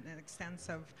and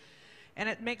extensive. And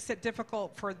it makes it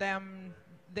difficult for them.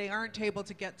 They aren't able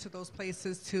to get to those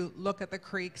places to look at the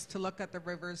creeks, to look at the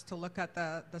rivers, to look at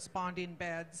the spawning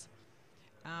beds.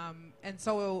 And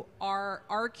so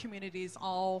our communities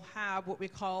all have what we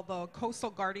call the Coastal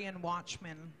Guardian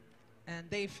Watchmen, and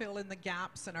they fill in the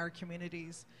gaps in our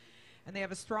communities. And they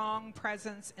have a strong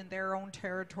presence in their own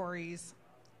territories.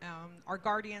 Our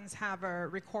guardians have a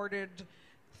recorded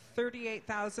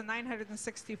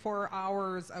 38,964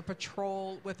 hours of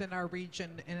patrol within our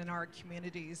region and in our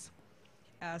communities.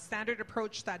 A standard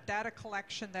approach, that data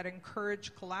collection that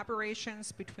encourage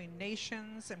collaborations between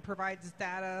nations and provides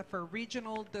data for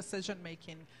regional decision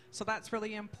making. So that's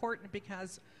really important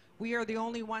because we are the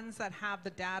only ones that have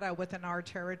the data within our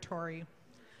territory.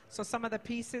 So some of the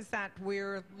pieces that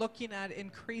we're looking at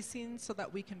increasing so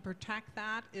that we can protect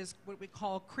that is what we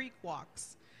call creek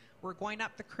walks. We're going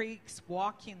up the creeks,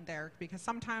 walking there, because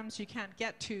sometimes you can't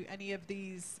get to any of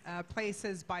these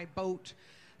places by boat.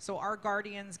 So our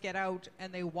guardians get out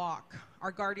and they walk.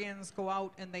 Our guardians go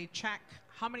out and they check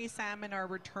how many salmon are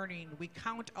returning. We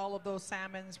count all of those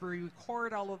salmons, we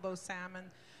record all of those salmon,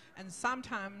 and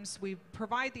sometimes we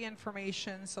provide the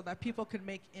information so that people can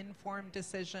make informed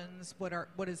decisions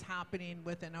what is happening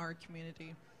within our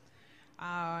community.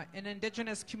 In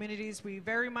Indigenous communities, we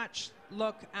very much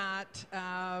look at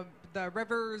the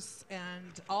rivers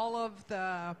and all of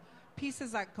the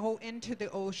pieces that go into the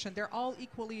ocean. They're all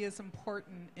equally as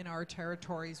important in our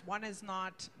territories. One is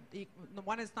not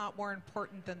more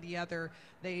important than the other.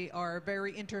 They are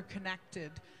very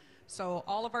interconnected. So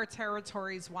all of our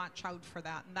territories watch out for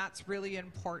that, and that's really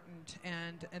important.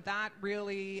 And that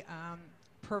really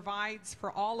provides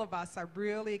for all of us a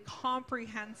really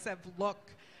comprehensive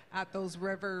look at those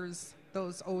rivers,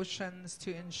 those oceans,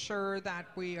 to ensure that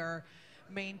we are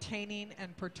maintaining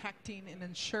and protecting and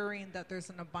ensuring that there's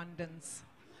an abundance.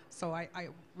 So I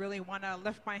really want to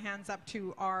lift my hands up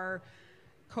to our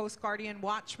Coast Guardian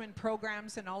Watchman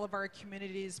programs in all of our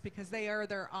communities, because they are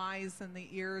their eyes and the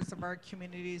ears of our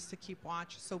communities to keep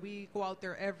watch. So we go out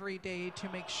there every day to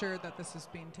make sure that this is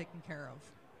being taken care of.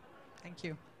 Thank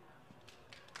you.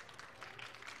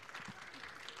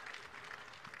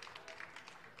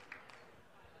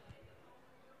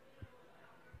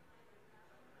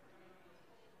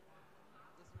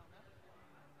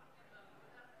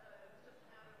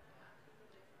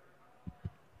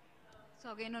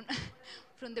 So again,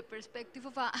 from the perspective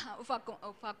of a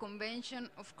convention,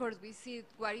 of course, we see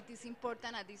what it is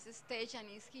important at this stage and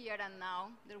is here and now.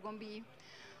 There won't be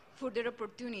further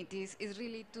opportunities. Is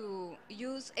really to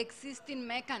use existing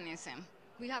mechanism.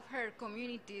 We have heard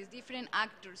communities, different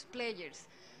actors, players.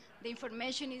 The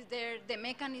information is there, the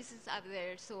mechanisms are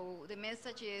there. So the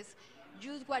message is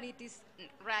use what it is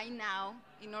right now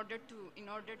in order to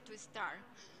start.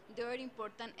 The other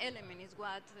important element is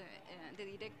what the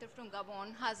director from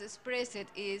Gabon has expressed,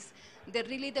 is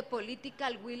really the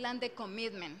political will and the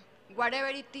commitment. Whatever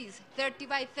it is, 30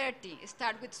 by 30,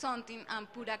 start with something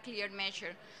and put a clear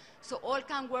measure. So all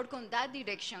can work on that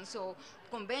direction. So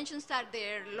conventions are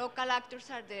there, local actors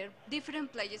are there,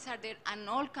 different players are there, and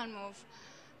all can move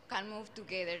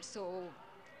together. So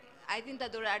I think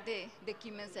that those are the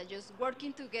key messages,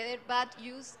 working together, but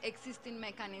use existing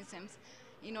mechanisms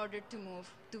in order to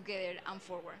move together and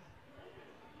forward.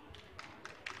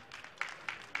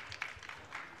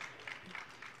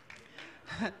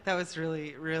 That was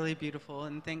really, really beautiful,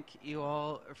 and thank you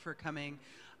all for coming.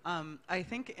 I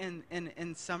think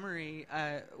in summary,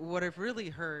 what I've really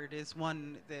heard is,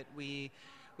 one, that we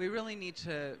really need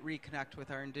to reconnect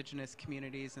with our Indigenous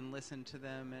communities and listen to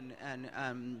them,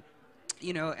 and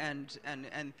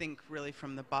think really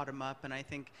from the bottom up. And I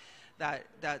think that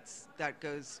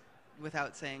goes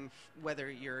without saying whether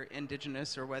you're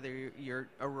indigenous or whether you're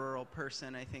a rural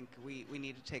person, I think we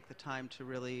need to take the time to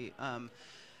really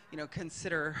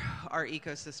consider our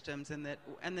ecosystems,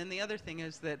 and then the other thing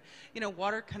is that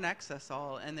water connects us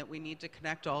all, and that we need to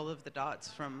connect all of the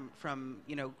dots from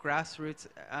grassroots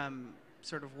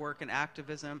sort of work and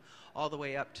activism all the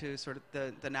way up to sort of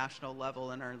the national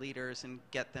level and our leaders, and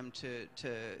get them to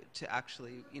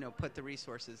actually put the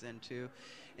resources into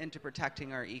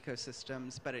protecting our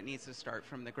ecosystems. But it needs to start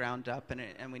from the ground up,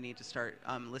 and we need to start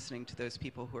listening to those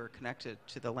people who are connected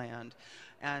to the land.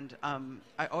 And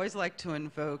I always like to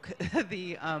invoke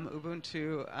the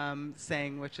Ubuntu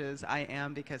saying, which is, I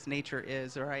am because nature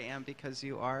is, or I am because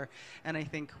you are. And I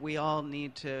think we all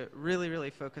need to really, really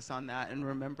focus on that and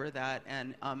remember that,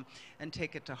 and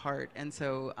take it to heart. And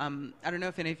so I don't know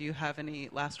if any of you have any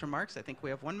last remarks. I think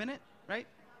we have 1 minute, right?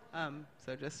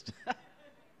 So just...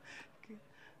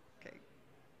 Okay.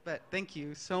 But thank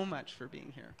you so much for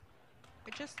being here.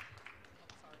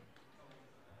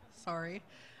 Sorry.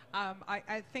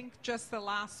 I think just the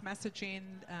last messaging,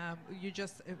 you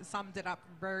just summed it up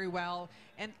very well.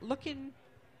 And looking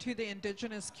to the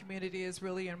Indigenous community is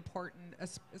really important,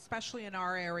 especially in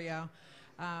our area,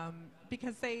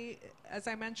 because they, as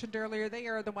I mentioned earlier, they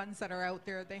are the ones that are out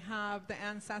there. They have the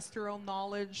ancestral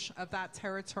knowledge of that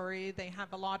territory. They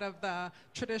have a lot of the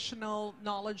traditional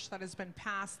knowledge that has been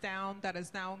passed down, that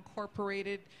is now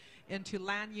incorporated into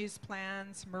land use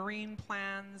plans, marine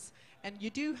plans, and you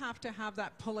do have to have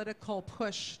that political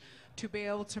push to be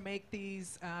able to make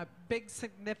these big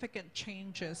significant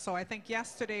changes. So I think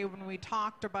yesterday when we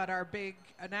talked about our big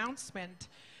announcement,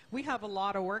 we have a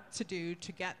lot of work to do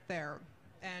to get there.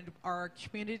 And our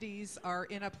communities are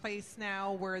in a place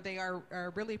now where they are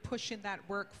really pushing that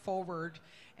work forward.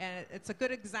 And it's a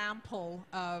good example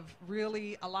of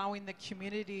really allowing the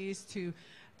communities to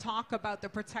talk about the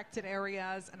protected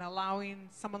areas, and allowing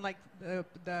someone like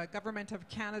the Government of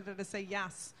Canada to say,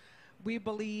 yes, we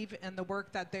believe in the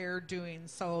work that they're doing.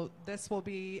 So this will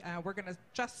be, we're going to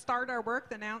just start our work.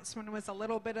 The announcement was a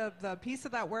little bit of the piece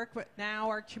of that work, but now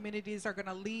our communities are going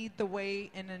to lead the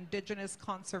way in Indigenous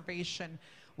conservation,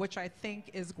 which I think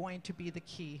is going to be the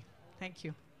key. Thank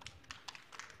you.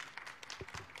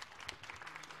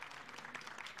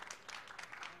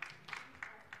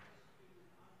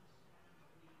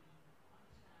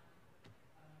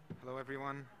 Hello,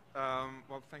 everyone.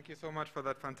 Well, thank you so much for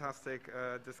that fantastic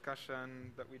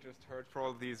discussion that we just heard, for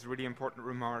all these really important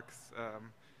remarks,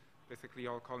 basically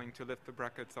all calling to lift the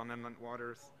brackets on inland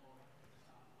waters.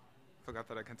 Forgot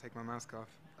that I can take my mask off.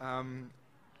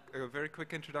 A very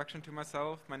quick introduction to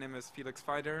myself. My name is Felix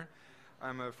Feider.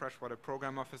 I'm a freshwater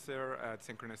program officer at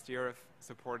Synchronous the Earth,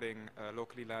 supporting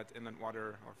locally led inland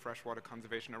water or freshwater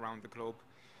conservation around the globe.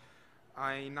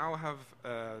 I now have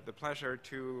the pleasure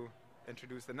to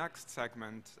introduce the next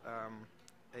segment,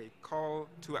 a call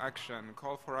to action,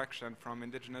 call for action from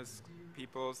Indigenous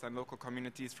peoples and local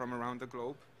communities from around the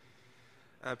globe,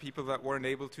 people that weren't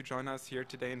able to join us here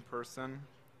today in person.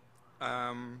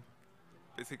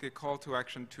 Basically a call to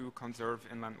action to conserve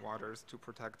inland waters, to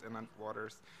protect inland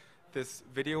waters. This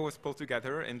video was pulled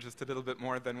together in just a little bit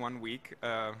more than 1 week,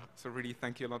 so really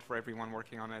thank you a lot for everyone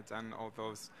working on it and all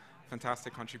those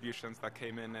fantastic contributions that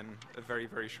came in a very,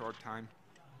 very short time.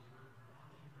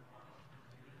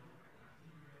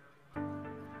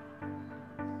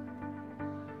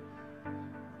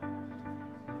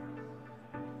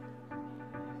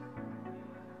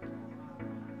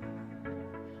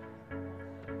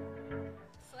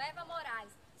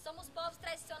 Somos povos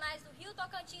tradicionais do Rio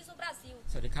Tocantins, no Brasil.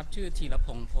 สวัสดีครับชื่อธีรพ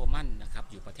งษ์โพมั่นนะครับ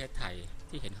อยู่ประเทศไทย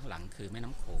ที่เห็นข้างหลังคือแม่น้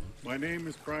ำโขง My name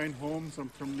is Brian Holmes. I'm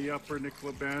from the Upper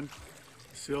Nicola Band,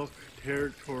 Silk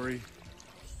Territory.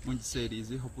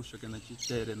 Mundiceirize Ropuxacana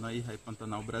Titere, Naihai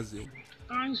Pantanal, Brasil.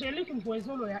 Angélique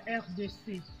Mpoezolo ya RDC.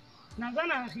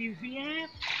 Nazana rivière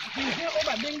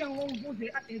Obabenga Ngombuze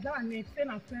eza anexé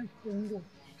na Congo.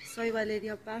 Soy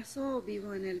Valeria Paso,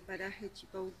 vivo en el paraje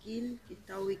Chipauquil, que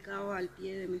está ubicado al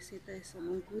pie de meseta de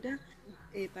Somoncura,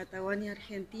 Patagonia,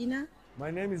 Argentina.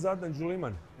 My name is Adnan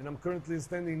Juliman, and I'm currently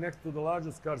standing next to the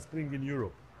largest car spring in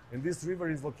Europe. And this river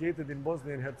is located in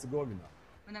Bosnia and Herzegovina.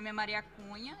 Meu nome é Maria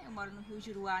Cunha, eu moro no Rio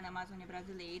Juruá, na Amazônia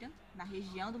Brasileira, na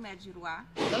região do Médio Juruá.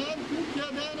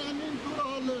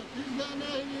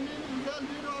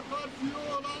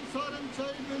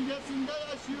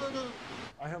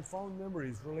 I have fond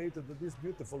memories related to this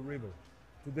beautiful river.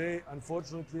 Today,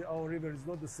 unfortunately, our river is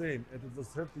not the same as it was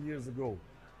 30 years ago.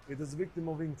 It is a victim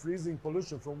of increasing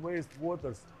pollution from waste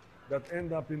waters that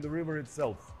end up in the river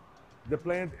itself. The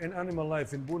plant and animal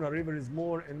life in Buna River is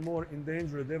more and more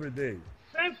endangered every day.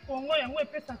 Congo yango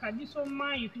epesaka biso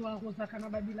mai tuarozaka na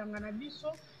babilanga na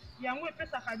biso yango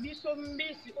epesaka biso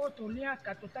mbisi oyo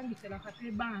toliaka totangiselaka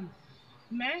te bana.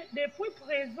 Mais depuis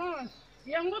présence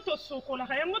yango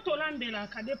tosokolaka yango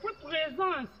tolambelaka depuis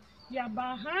présence ya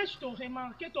barrage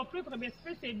toremarke toperdre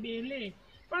baespèce ebele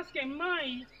parce que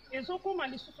mai ezokóma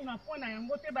lisusu na point na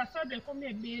yango te basable ekomi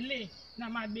ebele na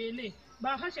mabele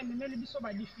barrage ememeli biso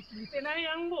badifficulté na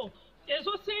yango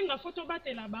ezosenga fo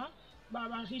tobatela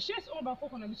richesse oyo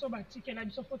bakoko na biso batikela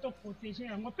biso fo toprotege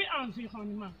yango mpe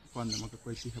environnement. Quando maka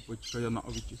kweti hapo chikoyo na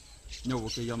obichi nyobo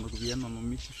ke yano gobierno no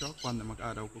misho quando maka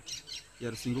ara uko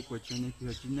yar singo kwechene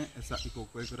pihachine esa iko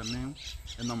kwekra meu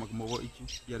eno maka mobo ichi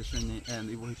yar shene en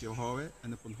ibo hike howe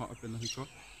en pon ho apen hiko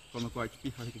kono ko ichi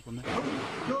piha hiko pon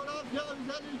Dora vya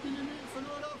zali kilimi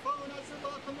flora fauna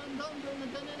seba komandando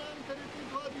nedenenan kritik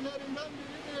vadilerinden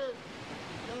biridir.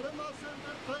 Yarım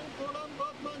asırdır kayıp olan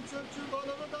Batman çöpçü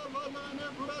balığı da varlığını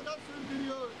burada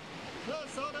sürdürüyor. Ve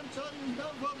sarımçay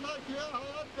yüzden fazla köye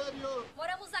hayat veriyor.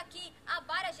 Moramos aqui há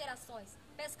várias gerações,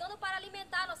 pescando para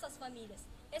alimentar nossas famílias.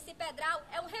 Esse pedral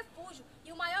é um refúgio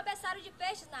e o maior berçário de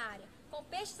peixes na área, com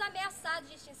peixes ameaçados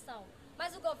de extinção.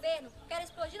 Mas o governo quer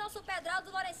explodir nosso pedral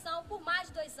do Lourenção por mais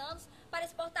de 2 anos para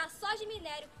exportar soja e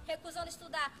minério, recusando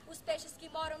estudar os peixes que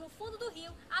moram no fundo do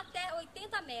rio até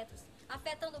 80 metros,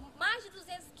 afetando mais de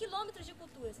 200 quilômetros de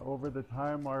culturas. Over the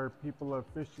time, our people have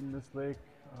fished in this lake,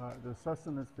 the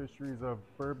sustenance fisheries of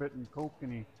burbot and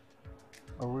kokanee.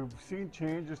 We've seen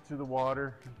changes to the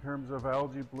water in terms of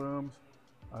algae blooms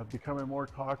becoming more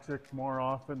toxic more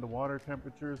often. The water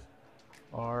temperatures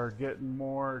are getting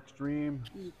more extreme.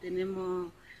 Y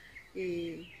tenemos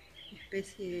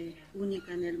especies únicas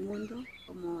en el mundo,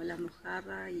 como la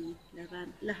mojarra y la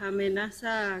rana. Las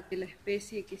amenazas que la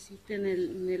especie que existe en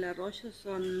el arroyo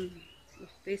son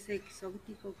los peces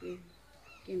exóticos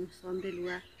que no son del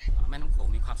lugar. แม่น้ำโขง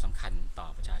มีความสำคัญต่อ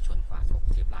ประชาชนกว่า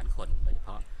60 ล้านคนโดยเฉพ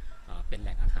าะเป็นแห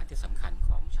ล่งอาหารที่สำคัญข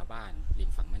องชาวบ้านริ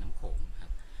มฝั่งแม่น้ำโขงครั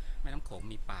บแม่น้ำโขง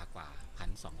มีปลากว่า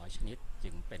 1,200 ชนิดจึ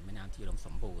งเป็นแม่น้ำที่อุดมส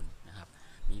มบูรณ์นะครับ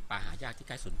มีปลาหายากที่ใ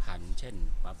กล้สูญพันธุ์เช่น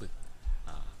ปลาบึก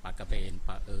ปลากระเบนป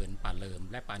ลาเอิญปลาเลิม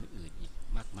และปลาอื่นอีก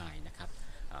มากมายนะครับ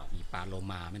มีปลาโล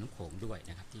มาแม่น้ำโขงด้วย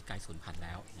นะครับที่ใกล้สูญพันธุ์แ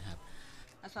ล้วนะครับ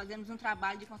Nós fazemos um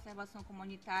trabalho de conservação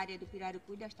comunitária do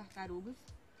pirarucu e das tartarugas,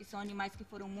 que são animais que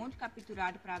foram muito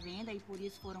capturados para venda e por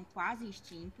isso foram quase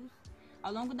extintos.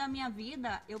 Ao longo da minha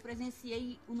vida, eu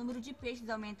presenciei o número de peixes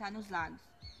aumentar nos lagos.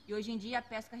 E hoje em dia, a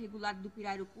pesca regulada do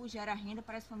pirarucu gera renda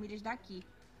para as famílias daqui.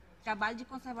 Trabalho de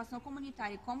conservação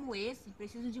comunitária como esse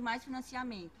precisam de mais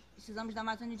financiamento. Precisamos da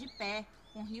Amazônia de pé,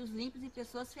 com rios limpos e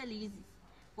pessoas felizes.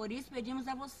 Por isso, pedimos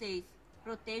a vocês,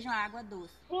 protejam a água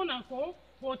doce.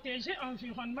 Protéger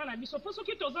l'environnement na biso. Pour ceux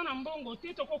qui toza na mbongo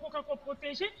te tokokoka ko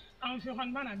protéger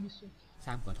l'environnement na biso. ส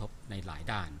ร้างผลกระทบในหลาย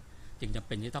ด้านจึงจำเ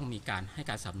ป็นที่ต้องมีการให้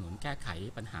การสนับสนุนแก้ไข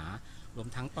ปัญหารวม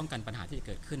ทั้งป้องกันปัญหาที่จะเ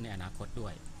กิดขึ้นในอนาคตด้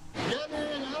วย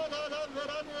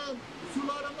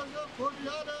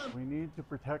We need to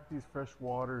protect these fresh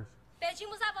waters.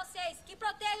 Pedimos a vocês que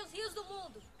protejam os rios do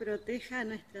mundo. Proteja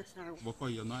nuestras aguas.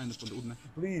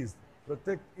 Please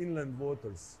protect inland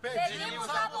waters. Pedimos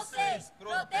a vocês,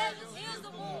 protejam os rios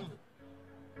do mundo.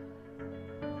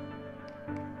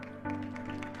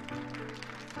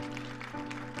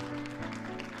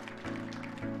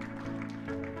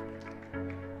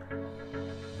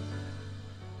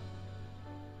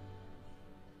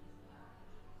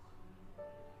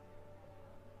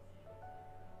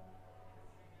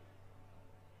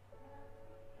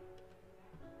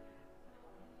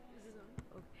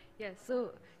 Yes, so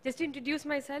just to introduce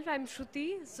myself, I'm Shruti,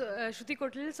 Shruti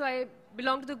Kotal, so I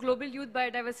belong to the Global Youth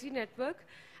Biodiversity Network,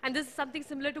 and this is something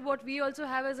similar to what we also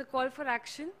have as a call for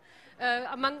action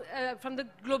from the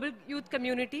global youth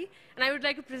community, and I would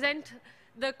like to present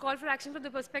the call for action from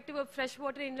the perspective of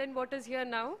freshwater inland waters here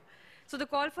now. So the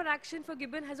call for action for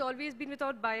Gibbon has always been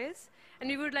without bias, and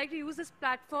we would like to use this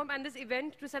platform and this event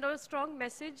to send out a strong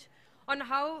message on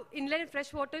how inland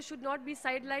freshwater should not be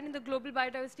sidelined in the global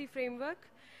biodiversity framework.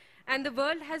 And the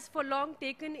world has for long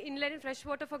taken inland and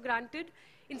freshwater for granted,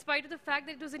 in spite of the fact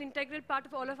that it was an integral part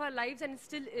of all of our lives, and it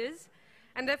still is.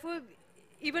 And therefore,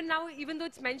 even now, even though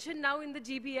it's mentioned now in the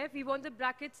GBF, we want the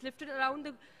brackets lifted around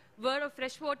the word of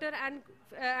freshwater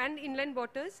and inland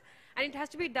waters. And it has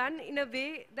to be done in a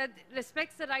way that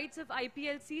respects the rights of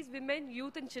IPLCs, women,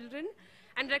 youth, and children,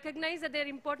 and recognize that they're an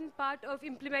important part of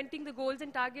implementing the goals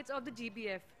and targets of the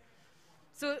GBF.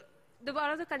 So,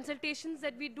 one of the consultations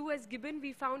that we do as Gibbon,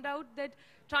 we found out that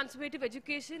transformative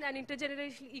education and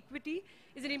intergenerational equity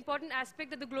is an important aspect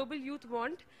that the global youth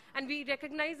want, and we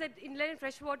recognize that inland and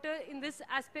freshwater in this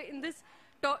aspect, in this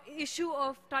issue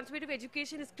of transformative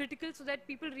education is critical so that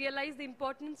people realize the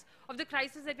importance of the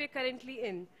crisis that we're currently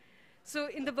in. So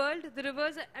in the world, the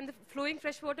rivers and the flowing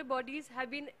freshwater bodies have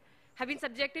been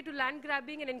subjected to land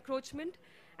grabbing and encroachment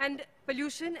and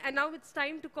pollution, and now it's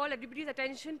time to call everybody's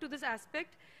attention to this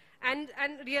aspect and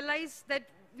realize that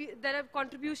there are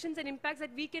contributions and impacts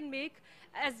that we can make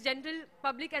as general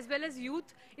public as well as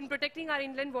youth in protecting our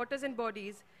inland waters and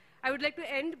bodies. I would like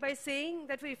to end by saying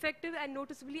that for effective and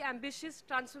noticeably ambitious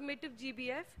transformative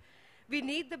GBF, we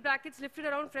need the brackets lifted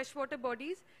around freshwater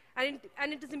bodies, and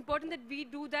it is important that we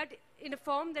do that in a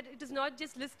form that it is not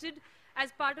just listed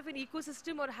as part of an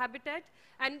ecosystem or habitat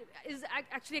and is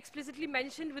actually explicitly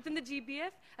mentioned within the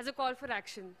GBF as a call for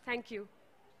action. Thank you.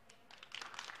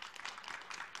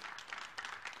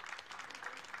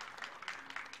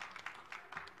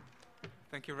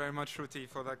 Thank you very much, Shruti,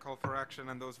 for that call for action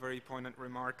and those very poignant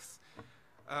remarks.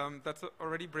 That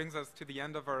already brings us to the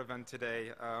end of our event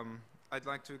today. I'd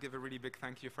like to give a really big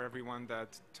thank you for everyone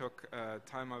that took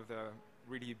time of the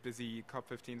really busy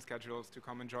COP15 schedules to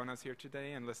come and join us here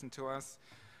today and listen to us.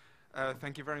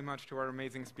 Thank you very much to our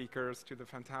amazing speakers, to the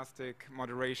fantastic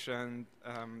moderation,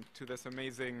 to this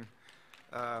amazing,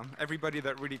 everybody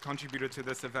that really contributed to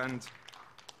this event.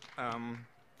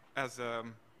 As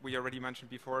we already mentioned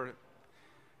before,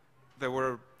 there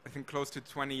were, I think, close to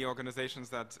 20 organizations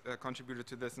that contributed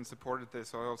to this and supported this,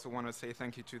 so I also want to say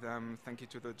thank you to them. Thank you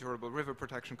to the Durable River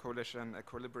Protection Coalition,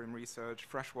 Equilibrium Research,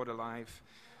 Freshwater Life,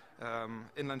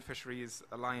 Inland Fisheries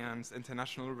Alliance,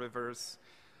 International Rivers,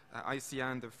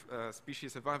 ICN, the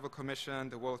Species Survival Commission,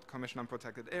 the World Commission on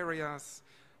Protected Areas,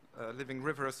 Living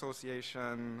River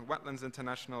Association, Wetlands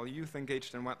International, Youth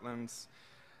Engaged in Wetlands,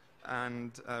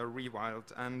 and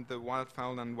Rewild, and the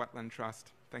Wildfowl and Wetland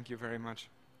Trust. Thank you very much.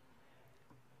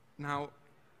 Now,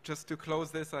 just to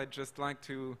close this, I'd just like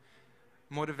to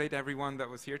motivate everyone that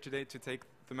was here today to take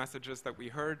the messages that we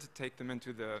heard, take them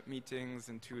into the meetings,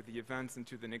 into the events,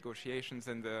 into the negotiations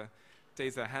in the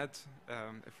days ahead.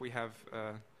 If we have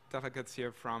delegates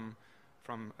here from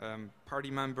party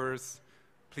members,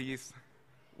 please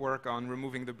work on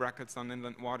removing the brackets on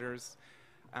inland waters.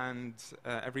 And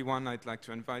everyone, I'd like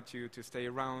to invite you to stay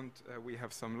around. We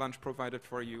have some lunch provided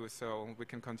for you, so we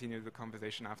can continue the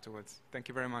conversation afterwards. Thank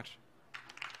you very much.